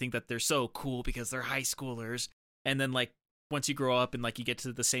schoolers and you think that they're so cool because they're high schoolers. And then, like, once you grow up and, like, you get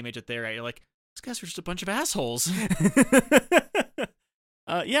to the same age that they're at, you're like, these guys are just a bunch of assholes.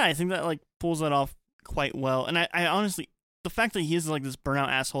 Yeah, I think that, like, pulls that off quite well. And I honestly, the fact that he is, like, this burnout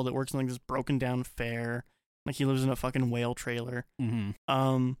asshole that works in, like, this broken down fair, like he lives in a fucking whale trailer,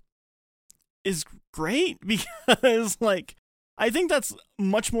 is great because, like, I think that's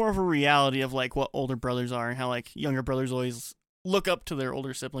much more of a reality of, like, what older brothers are and how, like, younger brothers always look up to their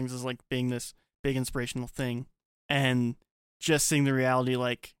older siblings as, like, being this big inspirational thing. And just seeing the reality,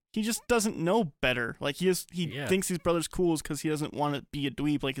 like, he just doesn't know better. Like, he thinks his brother's cool because he doesn't want to be a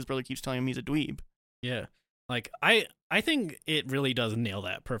dweeb, like his brother keeps telling him he's a dweeb. Yeah. Like, I think it really does nail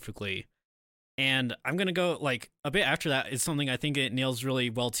that perfectly. And I'm going to go, like, a bit after that is something I think it nails really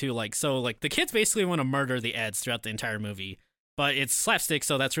well, too. Like, so, like, the kids basically want to murder the Eds throughout the entire movie. But it's slapstick,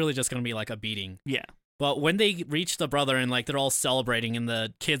 so that's really just going to be, like, a beating. Yeah. But when they reach the brother and, like, they're all celebrating and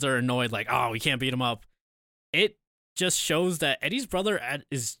the kids are annoyed, like, oh, we can't beat him up, it just shows that Eddie's brother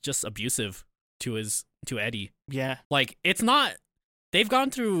is just abusive to Eddy. Yeah. Like, it's not... They've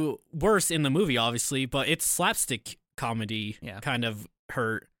gone through worse in the movie, obviously, but it's slapstick comedy kind of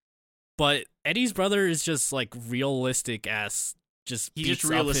hurt. But Eddie's brother is just, like, realistic ass. He's just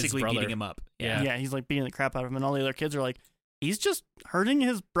realistically beating him up. Yeah, he's, like, beating the crap out of him. And all the other kids are like, he's just hurting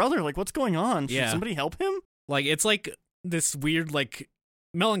his brother. Like, what's going on? Should somebody help him? Like, it's, like, this weird, like,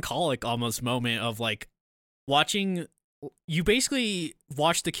 melancholic almost moment of, like, watching... You basically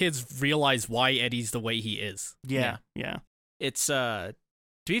watch the kids realize why Eddie's the way he is. Yeah. It's, to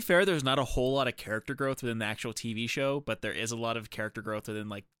be fair, there's not a whole lot of character growth within the actual TV show, but there is a lot of character growth within,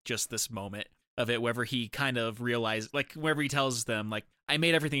 like, just this moment of it, wherever he kind of realized, like, wherever he tells them, like, I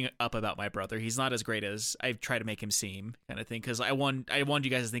made everything up about my brother. He's not as great as I tried to make him seem, kind of thing, because I wanted you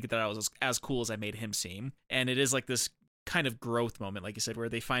guys to think that I was as cool as I made him seem. And it is, like, this kind of growth moment, like you said, where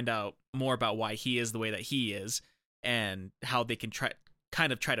they find out more about why he is the way that he is and how they can try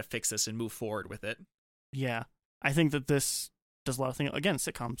to fix this and move forward with it. Yeah. I think that this does a lot of things, again,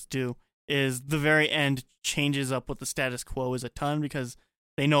 sitcoms do, is the very end changes up what the status quo is a ton because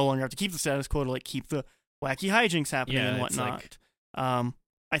they no longer have to keep the status quo to, like, keep the wacky hijinks happening and whatnot. Like...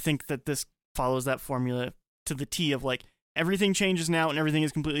 I think that this follows that formula to the T of, like, everything changes now and everything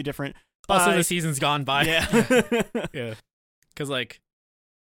is completely different. Also, the season's gone by. Yeah. Yeah. Because, like,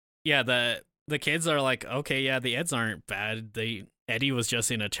 yeah, the kids are like, okay, yeah, the Eds aren't bad. Eddy was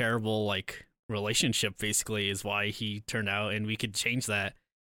just in a terrible, like, relationship, basically, is why he turned out, and we could change that.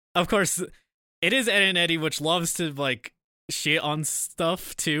 Of course, it is Ed and Eddy, which loves to, like, shit on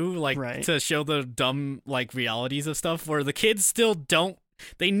stuff, too, like, to show the dumb, like, realities of stuff, where the kids still don't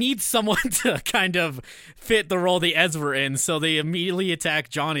they need someone to kind of fit the role the Eds were in, so they immediately attack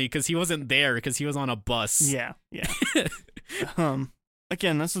Johnny because he wasn't there because he was on a bus. Yeah.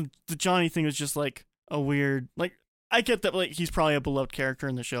 Again, the Johnny thing was just like a weird, like, I get that, like, he's probably a beloved character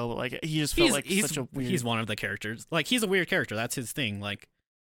in the show, but like he just felt such a weird. He's one of the characters. Like, he's a weird character. That's his thing. Like,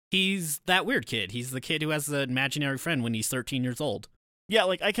 he's that weird kid. He's the kid who has the imaginary friend when he's 13 years old. Yeah,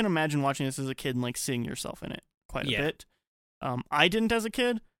 like, I can imagine watching this as a kid and like seeing yourself in it quite a bit. I didn't as a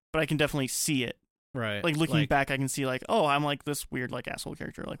kid, but I can definitely see it. Right. Like, looking back, I can see like, oh, I'm like this weird like asshole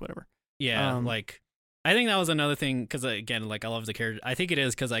character, like whatever. Yeah. Like, I think that was another thing because again, like, I love the character. I think it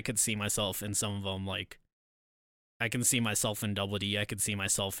is because I could see myself in some of them. Like, I can see myself in Double D. I could see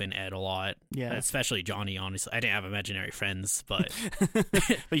myself in Ed a lot. Yeah. Especially Johnny, honestly. I didn't have imaginary friends, but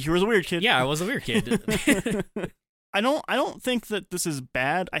but you were a weird kid. Yeah, I was a weird kid. I don't think that this is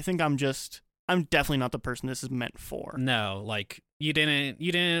bad. I think I'm definitely not the person this is meant for. No, like, you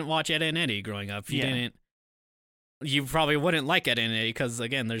didn't watch Ed and Eddy growing up. You probably wouldn't like Ed and Eddy because,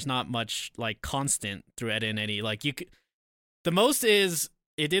 again, there's not much like constant through Ed and Eddy. Like, the most is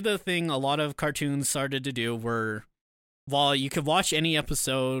it did the thing a lot of cartoons started to do where, while you could watch any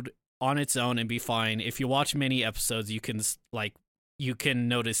episode on its own and be fine, if you watch many episodes, you can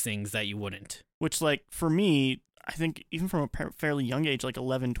notice things that you wouldn't. Which, like, for me, I think even from a fairly young age, like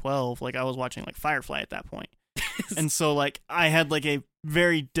 11, 12, like, I was watching like Firefly at that point. And so, like, I had like a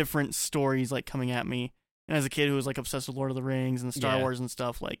very different stories like coming at me. And as a kid who was like obsessed with Lord of the Rings and Star Wars and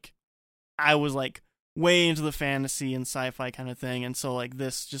stuff, like, I was like way into the fantasy and sci-fi kind of thing. And so, like,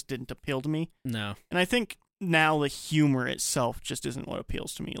 this just didn't appeal to me. No. And I think now the humor itself just isn't what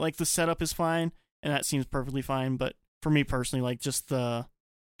appeals to me. Like, the setup is fine, and that seems perfectly fine, but for me personally, like, just the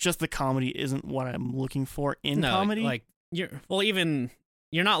comedy isn't what I'm looking for in comedy. Like,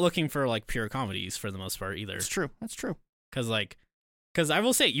 you're not looking for like pure comedies for the most part either. That's true. Because I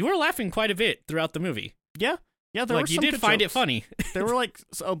will say you were laughing quite a bit throughout the movie. Yeah, there were some you did good find jokes. It funny. There were like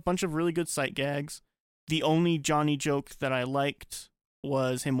a bunch of really good sight gags. The only Johnny joke that I liked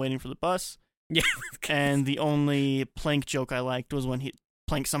was him waiting for the bus. Yeah. And the only Plank joke I liked was when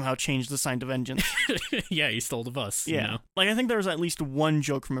Plank somehow changed the sign to vengeance. Yeah, he stole the bus. Yeah. You know? Like, I think there was at least one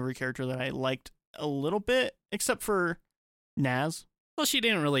joke from every character that I liked a little bit, except for Naz. Well, she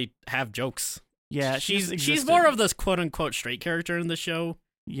didn't really have jokes. Yeah, she's more of this quote unquote straight character in the show.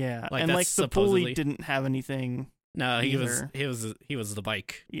 Yeah, like, and like the supposedly bully didn't have anything. No, he was the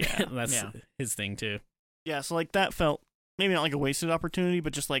bike. Yeah, that's his thing too. Yeah, so like that felt maybe not like a wasted opportunity,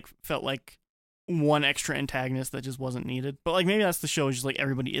 but just like felt like one extra antagonist that just wasn't needed. But like maybe that's the show, is just like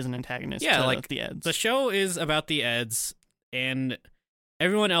everybody is an antagonist. Yeah, to like the Eds. The show is about the Eds, and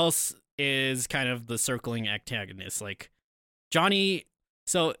everyone else is kind of the circling antagonist. Like Johnny.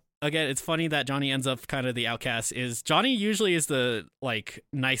 So again, it's funny that Johnny ends up kind of the outcast. Johnny usually is the like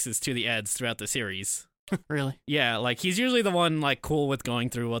nicest to the Eds throughout the series. Really? Yeah, like he's usually the one like cool with going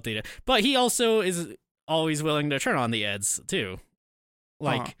through what they do, but he also is always willing to turn on the Eds too.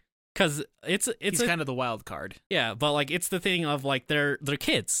 Like, because he's kind of the wild card. Yeah, but like it's the thing of like they're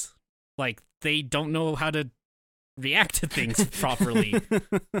kids, like they don't know how to react to things properly.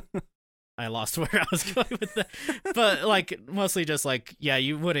 I lost where I was going with that, but like mostly just like, yeah,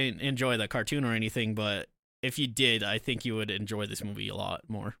 you wouldn't enjoy the cartoon or anything, but if you did, I think you would enjoy this movie a lot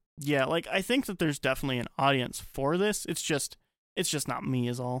more. Yeah, like I think that there's definitely an audience for this. It's just not me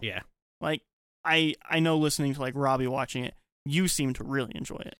is all. Yeah. Like I know, listening to like Robbie watching it, you seem to really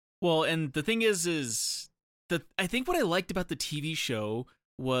enjoy it. Well, and the thing is that I think what I liked about the TV show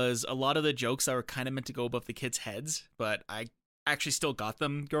was a lot of the jokes that were kind of meant to go above the kids' heads, but I actually still got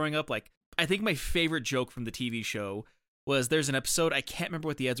them growing up. Like, I think my favorite joke from the TV show was there's an episode, I can't remember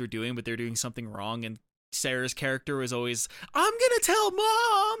what the Eds were doing, but they're doing something wrong, and Sarah's character was always, I'm gonna tell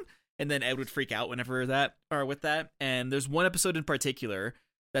Mom! And then Ed would freak out with that. And there's one episode in particular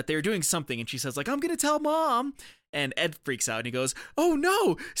that they're doing something, and she says, like, I'm gonna tell Mom! And Ed freaks out, and he goes, oh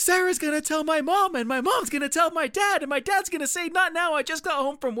no! Sarah's gonna tell my mom, and my mom's gonna tell my dad, and my dad's gonna say, not now, I just got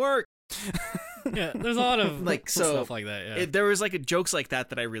home from work. Yeah, there's a lot of like stuff like that, yeah. There was like jokes like that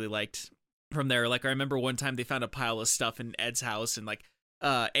I really liked from there. Like, I remember one time they found a pile of stuff in Ed's house, and like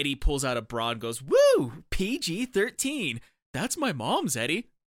Eddy pulls out a bra and goes, woo, PG-13. That's my mom's, Eddy.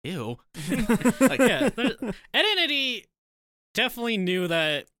 Ew. Like, yeah, Ed and Eddy definitely knew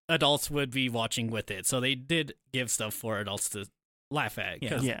that adults would be watching with it, so they did give stuff for adults to laugh at.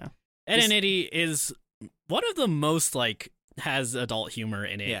 Yeah. Ed and Eddy is one of the most like has adult humor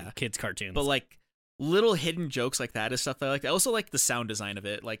in it, kids cartoons. But like little hidden jokes like that is stuff that I like. I also like the sound design of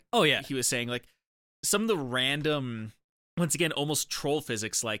it. Like, oh yeah, he was saying like some of the random, once again, almost troll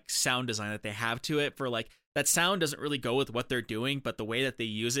physics like sound design that they have to it for like that sound doesn't really go with what they're doing, but the way that they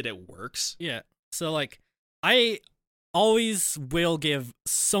use it, it works. Yeah. So like, I always will give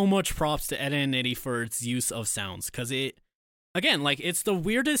so much props to Eddy and Eddy for its use of sounds, because again, like, it's the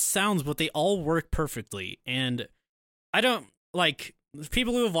weirdest sounds, but they all work perfectly. And I don't, like,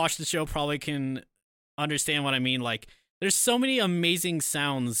 people who have watched the show probably can understand what I mean. Like, there's so many amazing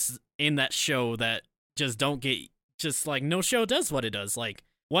sounds in that show that just don't get, just like, no show does what it does. Like,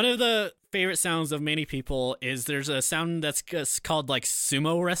 one of the favorite sounds of many people is there's a sound that's just called, like,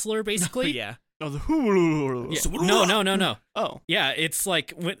 sumo wrestler, basically. Yeah. Oh, No. Oh. Yeah, it's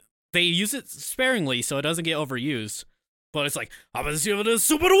like, when they use it sparingly so it doesn't get overused. But it's like, and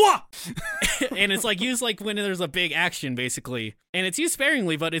it's like used like when there's a big action, basically. And it's used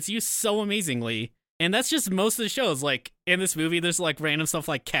sparingly, but it's used so amazingly. And that's just most of the shows. Like, in this movie, there's like random stuff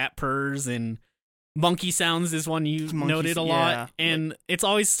like cat purrs and monkey sounds is one you noted a lot. Yeah. And it's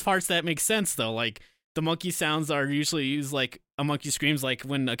always parts that make sense, though. Like, the monkey sounds are usually used like a monkey screams, like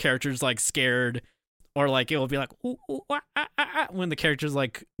when a character's like scared. Or like, it will be like, ooh, ooh, ah, ah, ah, when the character's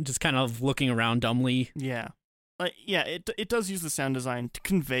like just kind of looking around dumbly. Yeah. Yeah, it does use the sound design to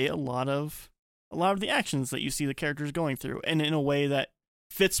convey a lot of the actions that you see the characters going through, and in a way that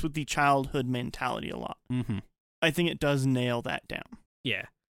fits with the childhood mentality a lot. Mm-hmm. I think it does nail that down. Yeah,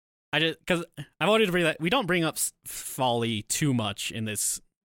 because I wanted to bring that. We don't bring up folly too much in this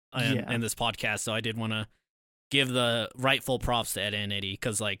in this podcast, so I did want to give the rightful props to Eddy and Eddy,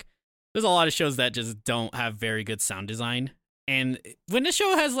 because like, there's a lot of shows that just don't have very good sound design, and when the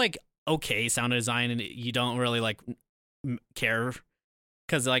show has like okay sound design and you don't really like care,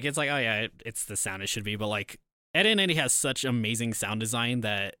 because like, it's like, oh yeah, it's the sound it should be, but like, Eddy and Eddy has such amazing sound design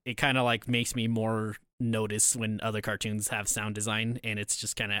that it kind of like makes me more notice when other cartoons have sound design, and it's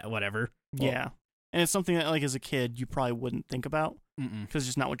just kind of whatever. Yeah, and it's something that like as a kid you probably wouldn't think about because Mm-mm. it's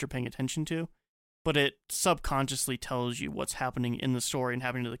just not what you're paying attention to, but it subconsciously tells you what's happening in the story and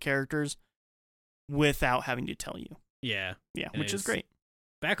happening to the characters without having to tell you. Yeah, Which is great.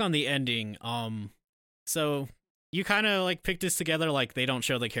 Back on the ending, so you kind of like picked this together, like they don't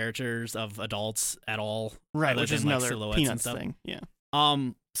show the characters of adults at all, Right, other which is than, like, another silhouettes and Peanuts stuff. thing. Yeah.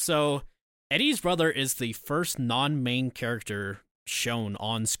 So Eddy's brother is the first non-main character shown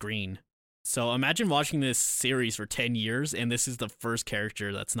on screen. So imagine watching this series for 10 years, and this is the first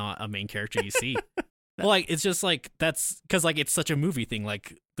character that's not a main character you see. Well, like, it's just like, that's because like it's such a movie thing.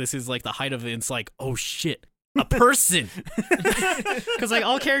 Like, this is like the height of it. It's like, oh shit, a person. Because like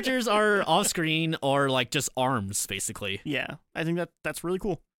all characters are off screen or like just arms, basically. Yeah, I think that's really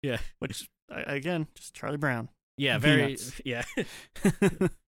cool. Yeah. Which, again, just Charlie Brown. Yeah, And very. Peanuts. Yeah.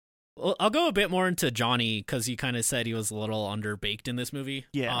 Well, I'll go a bit more into Johnny, because you kind of said he was a little underbaked in this movie.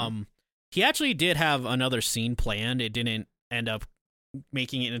 Yeah. He actually did have another scene planned. It didn't end up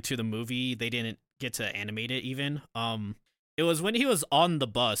making it into the movie. They didn't get to animate it even. It was when he was on the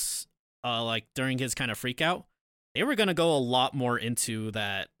bus, like during his kind of freak out. They were gonna go a lot more into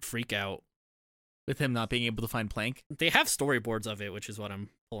that freak out With him not being able to find Plank. They have storyboards of it, which is what I'm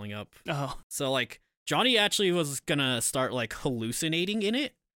pulling up. Oh. So like Johnny actually was gonna start like hallucinating in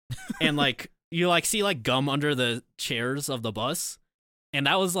it, and like you like see like gum under the chairs of the bus, and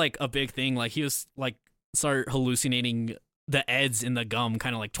that was like a big thing. Like he was like start hallucinating the Eds in the gum,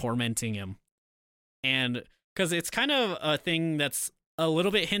 kind of like tormenting him, and because it's kind of a thing that's a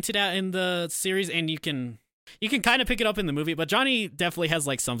little bit hinted at in the series, and you can kind of pick it up in the movie. But Johnny definitely has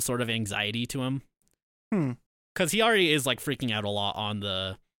like some sort of anxiety to him. Because he already is like freaking out a lot on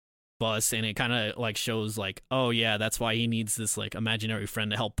the bus, and it kind of like shows like, oh yeah, that's why he needs this like imaginary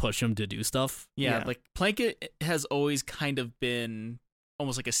friend to help push him to do stuff. Yeah. Like Blanket has always kind of been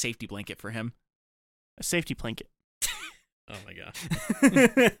almost like a safety blanket for him. A safety blanket. Oh my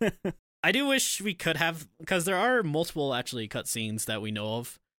god. I do wish we could have, because there are multiple actually cutscenes that we know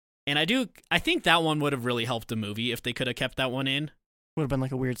of, and I think that one would have really helped the movie if they could have kept that one in. Would have been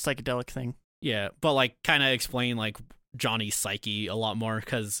like a weird psychedelic thing. Yeah, but like kind of explain like Johnny's psyche a lot more,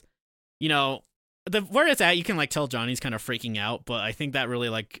 because you know where it's at, you can like tell Johnny's kind of freaking out, but I think that really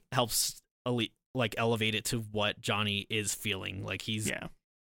like helps like elevate it to what Johnny is feeling. Like he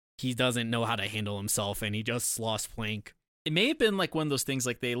doesn't know how to handle himself, and he just lost Plank. It may have been like one of those things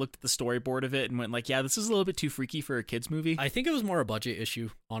like they looked at the storyboard of it and went like, yeah, this is a little bit too freaky for a kids movie. I think it was more a budget issue,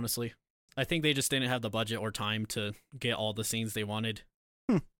 honestly. I think they just didn't have the budget or time to get all the scenes they wanted.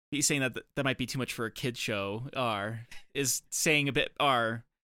 He's saying that might be too much for a kid's show, is saying a bit,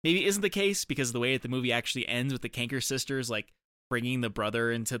 maybe isn't the case, because of the way that the movie actually ends with the Kanker sisters, like, bringing the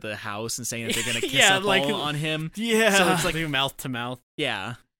brother into the house and saying that they're going to kiss up like, all on him. Yeah. So it's like mouth to mouth.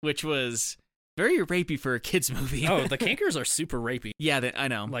 Yeah, which was, very rapey for a kids movie. Oh, the Cankers are super rapey. Yeah, I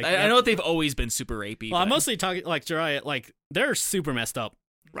know. Like, I know they've always been super rapey. Well, but... I'm mostly talking like Jeriah. Like they're super messed up.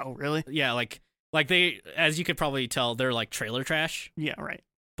 Oh, really? Yeah, like they, as you could probably tell, they're like trailer trash. Yeah, right.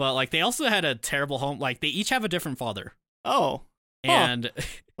 But like they also had a terrible home. Like they each have a different father. Oh. And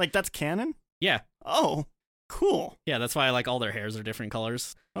like that's canon? Yeah. Oh, cool. Yeah, that's why like all their hairs are different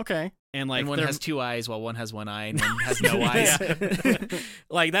colors. Okay. And like one has 2 eyes while one has 1 eye and one has no eyes.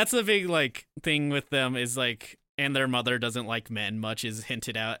 Like that's a big like thing with them is like, and their mother doesn't like men much is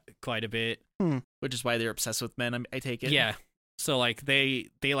hinted at quite a bit. Which is why they're obsessed with men, I take it. Yeah. So like they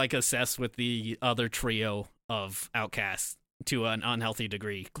like obsess with the other trio of outcasts to an unhealthy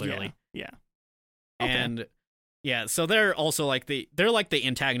degree, clearly. Yeah. Okay. And yeah, so they're also like they're like the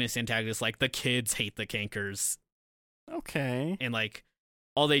antagonist, like the kids hate the Cankers. Okay. And like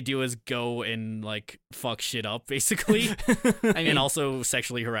all they do is go and like fuck shit up basically. And also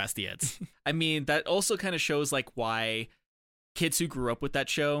sexually harass the Eds. I mean, that also kind of shows like why kids who grew up with that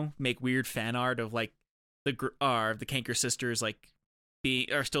show make weird fan art of like the Canker sisters like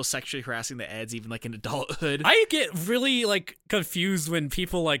are still sexually harassing the Eds even like in adulthood. I get really like confused when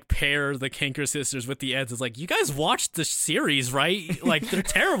people like pair the Canker sisters with the Eds. It's like, you guys watched the series, right? Like they're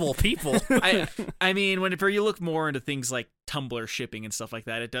terrible people. I mean, whenever you look more into things like Tumblr shipping and stuff like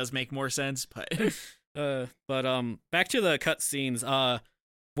that, it does make more sense. But back to the cutscenes.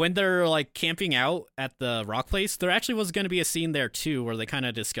 When they're like camping out at the rock place, there actually was going to be a scene there too where they kind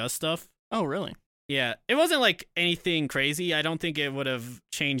of discuss stuff. Oh, really? Yeah, it wasn't like anything crazy. I don't think it would have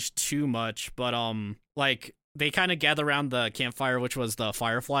changed too much, but like they kind of gather around the campfire, which was the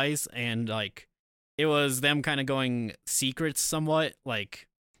fireflies, and like it was them kind of going secrets somewhat. Like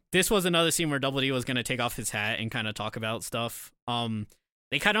this was another scene where Double D was going to take off his hat and kind of talk about stuff.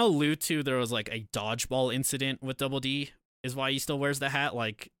 They kind of allude to there was like a dodgeball incident with Double D is why he still wears the hat.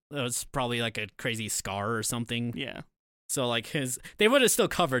 Like it was probably like a crazy scar or something. Yeah. So like they would have still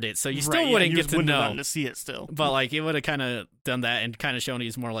covered it, so you still wouldn't get to know to see it still. But like it would have kind of done that and kind of shown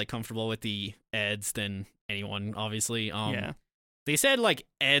he's more like comfortable with the Eds than anyone, obviously. Yeah. They said like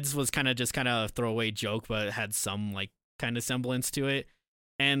Eds was kind of a throwaway joke, but it had some like kind of semblance to it.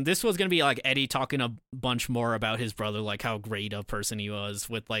 And this was gonna be like Eddy talking a bunch more about his brother, like how great a person he was,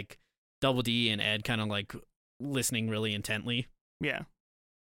 with like Double D and Ed kind of like listening really intently. Yeah.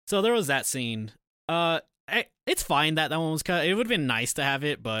 So there was that scene. It's fine that one was cut. It would have been nice to have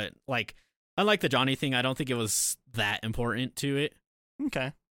it, but like, unlike the Johnny thing, I don't think it was that important to it.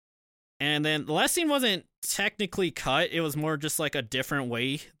 Okay. And then the last scene wasn't technically cut. It was more just like a different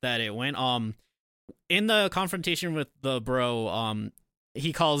way that it went. In the confrontation with the bro,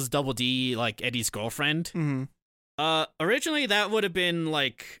 he calls Double D like Eddy's girlfriend. Mm-hmm. Originally that would have been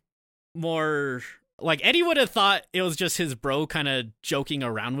like more like Eddy would have thought it was just his bro kind of joking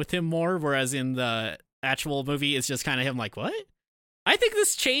around with him more, whereas in the actual movie it's just kind of him like, what? I think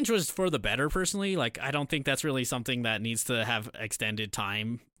this change was for the better personally. Like I don't think that's really something that needs to have extended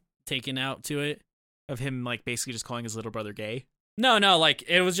time taken out to it. Of him like basically just calling his little brother gay? No, like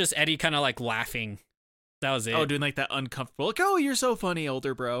it was just Eddy kind of like laughing. That was it. Oh, doing like that uncomfortable, like, oh, you're so funny,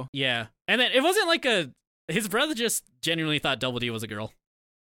 older bro. Yeah. And then it wasn't like his brother just genuinely thought Double D was a girl.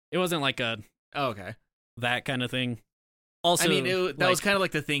 It wasn't like okay, that kind of thing. Also, I mean, that was kind of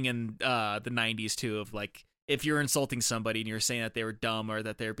like the thing in the 90s too, of like, if you're insulting somebody and you're saying that they were dumb or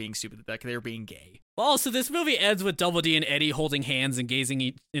that they're being stupid, that they're being gay. Also, this movie ends with Double D and Eddy holding hands and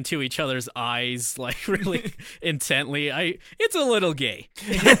gazing into each other's eyes, like really intently. It's a little gay.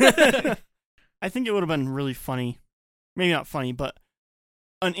 I think it would have been really funny, maybe not funny, but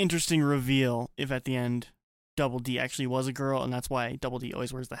an interesting reveal if at the end Double D actually was a girl, and that's why Double D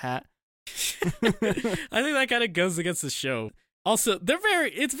always wears the hat. I think that kind of goes against the show. Also,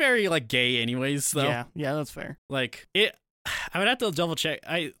 it's very like gay anyways, though. Yeah, that's fair. Like I would have to double check.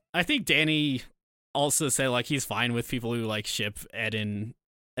 I think Danny also said like he's fine with people who like ship Eddy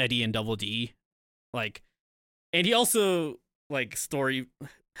and Double D. Like, and he also like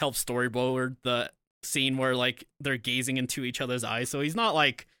helps storyboard the scene where like they're gazing into each other's eyes. So he's not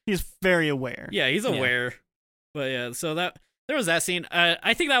like, he's very aware. Yeah, he's aware. Yeah. But yeah, so there was that scene.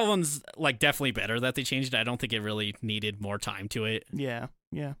 I think that one's like definitely better that they changed it. I don't think it really needed more time to it. Yeah.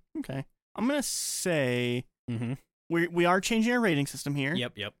 Okay. I'm gonna say we are changing our rating system here.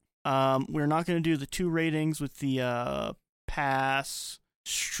 Yep. We're not gonna do the 2 ratings with the pass,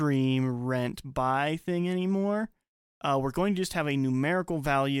 stream, rent, buy thing anymore. We're going to just have a numerical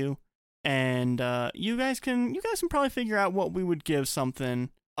value, and you guys can probably figure out what we would give something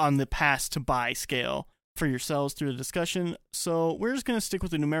on the pass to buy scale for yourselves through the discussion. So we're just going to stick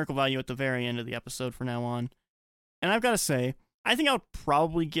with the numerical value at the very end of the episode from now on. And I've got to say, I think I would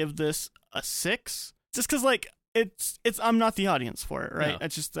probably give this a 6, just because like it's I'm not the audience for it, right? No.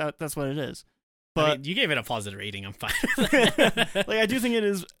 It's just that's what it is. But I mean, you gave it a positive rating. I'm fine. like I do think it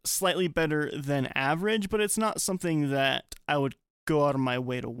is slightly better than average, but it's not something that I would go out of my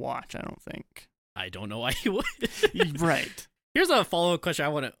way to watch. I don't think. I don't know why you would. Right. Here's a follow-up question. I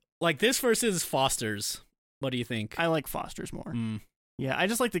want to like this versus Foster's. What do you think? I like Foster's more. Mm. Yeah, I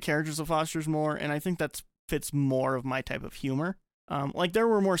just like the characters of Foster's more, and I think that fits more of my type of humor. Like there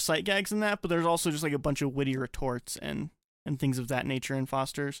were more sight gags in that, but there's also just like a bunch of witty retorts and things of that nature in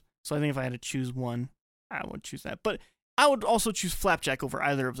Foster's. So I think if I had to choose one, I would choose that. But I would also choose Flapjack over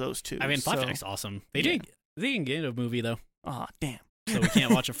either of those two. I mean, Flapjack's awesome. They didn't get a movie though. Oh, damn. So we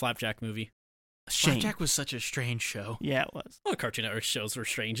can't watch a Flapjack movie. Shame. Flapjack was such a strange show. Yeah, it was. Well, Cartoon Network shows were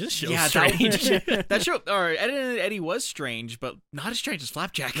strange. This show's Yeah, strange. that show, or Eddie was strange, but not as strange as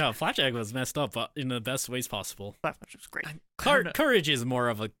Flapjack. No, Flapjack was messed up in the best ways possible. Flapjack was great. Courage is more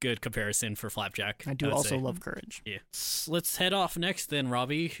of a good comparison for Flapjack. I do would also say. love Courage. Yeah. Let's head off next then,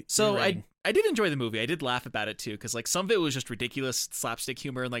 Robbie. So Your rating. I did enjoy the movie. I did laugh about it too, because like some of it was just ridiculous slapstick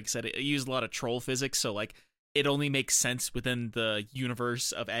humor, and like I said, it used a lot of troll physics, so like it only makes sense within the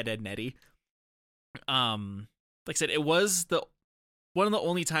universe of Ed, and Eddy. Like I said, it was one of the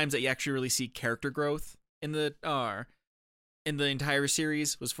only times that you actually really see character growth in the entire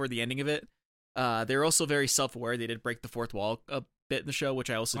series was for the ending of it. They're also very self-aware. They did break the fourth wall a bit in the show, which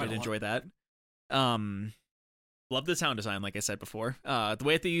I also did enjoy that. Love the sound design, like I said before. The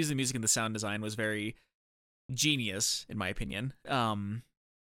way that they used the music and the sound design was very genius, in my opinion.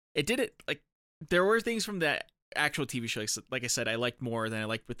 It did it like there were things from the actual TV show, like I said, I liked more than I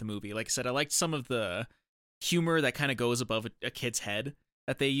liked with the movie. Like I said, I liked some of the humor that kind of goes above a kid's head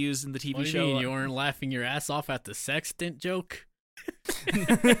that they used in the TV what do show. You mean, you weren't laughing your ass off at the sextant joke?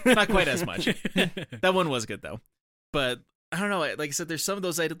 Not quite as much. That one was good though. But I don't know. Like I said, there's some of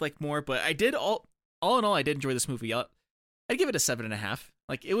those I did like more, but I did all in all, I did enjoy this movie. I'd give it a 7.5.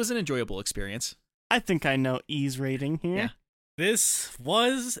 Like it was an enjoyable experience. I think I know E's rating here. Yeah. This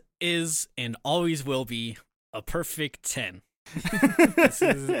is, and always will be a perfect 10. This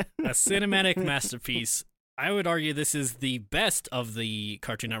is a cinematic masterpiece. I would argue this is the best of the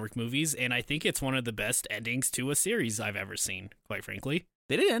Cartoon Network movies, and I think it's one of the best endings to a series I've ever seen, quite frankly.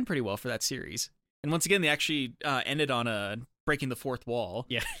 They did end pretty well for that series. And once again, they actually ended on a breaking the fourth wall.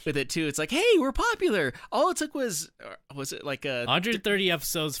 Yeah. With it too. It's like, hey, we're popular. All it took was it like a 130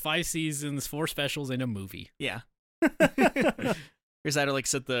 episodes, 5 seasons, 4 specials, and a movie. Yeah. Here's that, or like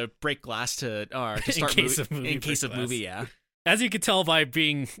said, the break glass to start in case of movie. In case of movie, yeah. As you could tell by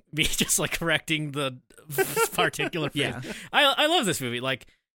being me just like correcting the particular phrase. Yeah. I love this movie. Like,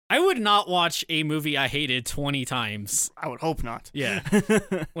 I would not watch a movie I hated 20 times. I would hope not. Yeah.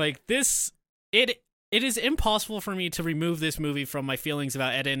 Like this, it is impossible for me to remove this movie from my feelings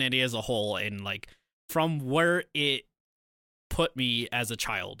about Ed and Eddy as a whole, and like from where it put me as a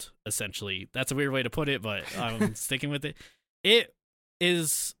child, essentially. That's a weird way to put it, but I'm sticking with it. It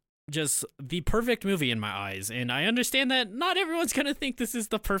is just the perfect movie in my eyes, and I understand that not everyone's gonna think this is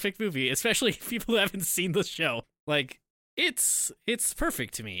the perfect movie, especially people who haven't seen the show. Like, it's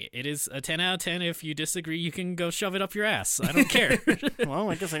perfect to me. It is a 10 out of 10. If you disagree, you can go shove it up your ass. I don't care. Well,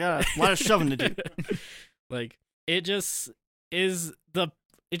 I guess I got a lot of shoving to do. Like, it just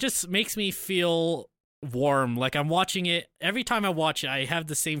makes me feel warm. Like, I'm watching it. Every time I watch it, I have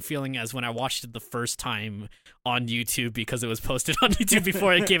the same feeling as when I watched it the first time on YouTube, because it was posted on YouTube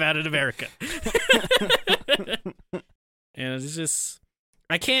before it came out in America. And it's just,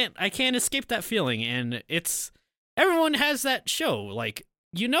 I can't escape that feeling. And everyone has that show. Like,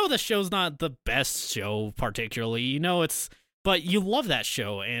 the show's not the best show particularly, but you love that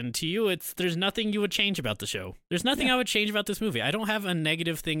show, and to you, there's nothing you would change about the show. There's nothing I would change about this movie. I don't have a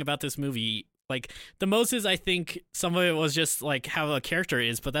negative thing about this movie. Like, the most is, I think some of it was just like how the character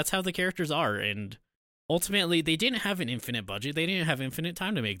is, but that's how the characters are. And ultimately, they didn't have an infinite budget. They didn't have infinite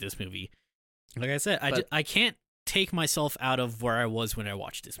time to make this movie. Like I said, I can't take myself out of where I was when I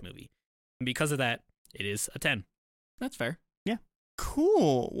watched this movie. And because of that, it is a 10. That's fair. Yeah.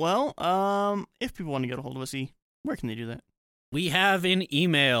 Cool. Well, if people want to get a hold of us, where can they do that? We have an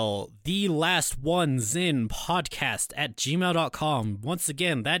email, thelast1sinpodcast@gmail.com. Once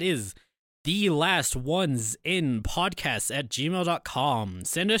again, that is thelast1sinpodcast@gmail.com.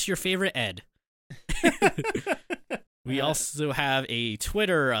 Send us your favorite Ed. We also have a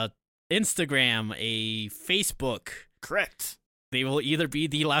Twitter, a Instagram, a Facebook. Correct. They will either be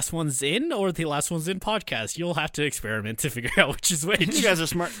The Last Ones In or The Last Ones In Podcast. You'll have to experiment to figure out which is which. You guys are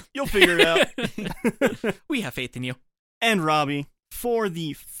smart. You'll figure it out. We have faith in you. And Robbie, for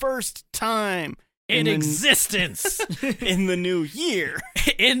the first time in existence in the new year.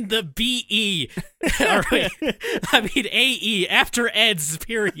 In the BE. All right. I mean AE after Ed's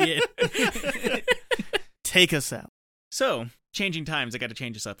period. Take us out. So, changing times, I got to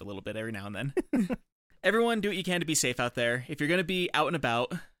change this up a little bit every now and then. Everyone, do what you can to be safe out there. If you're going to be out and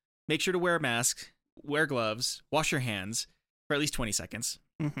about, make sure to wear a mask, wear gloves, wash your hands for at least 20 seconds.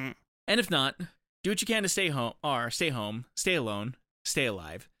 Mm-hmm. And if not, do what you can to stay home, stay alone, stay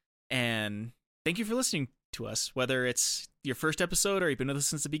alive. And thank you for listening to us, whether it's your first episode or you've been with us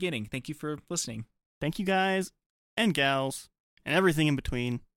since the beginning. Thank you for listening. Thank you guys and gals and everything in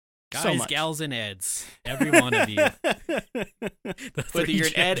between. Guys, so much. Gals, and Eds. Every one of you. Whether you're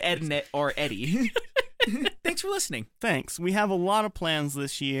an Ed, or Eddy. Thanks for listening. Thanks. We have a lot of plans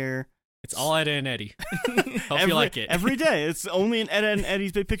this year. It's all Ed and Eddy. Hope you like it. Every day. It's only an Ed and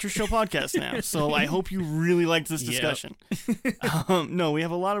Eddy's Big Picture Show podcast now. So I hope you really liked this discussion. Yep. No, we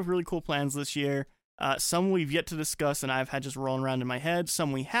have a lot of really cool plans this year. Some we've yet to discuss and I've had just rolling around in my head.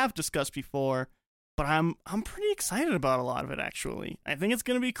 Some we have discussed before. But I'm pretty excited about a lot of it, actually. I think it's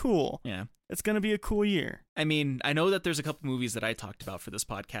going to be cool. Yeah. It's going to be a cool year. I mean, I know that there's a couple movies that I talked about for this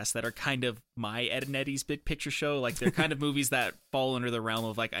podcast that are kind of my Ed and Eddy's Big Picture Show. Like, they're kind of movies that fall under the realm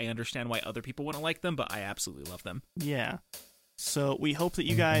of, like, I understand why other people wouldn't like them, but I absolutely love them. Yeah. So we hope that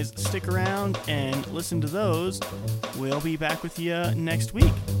you guys stick around and listen to those. We'll be back with you next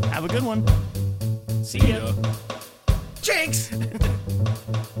week. Have a good one. See ya. Jinx!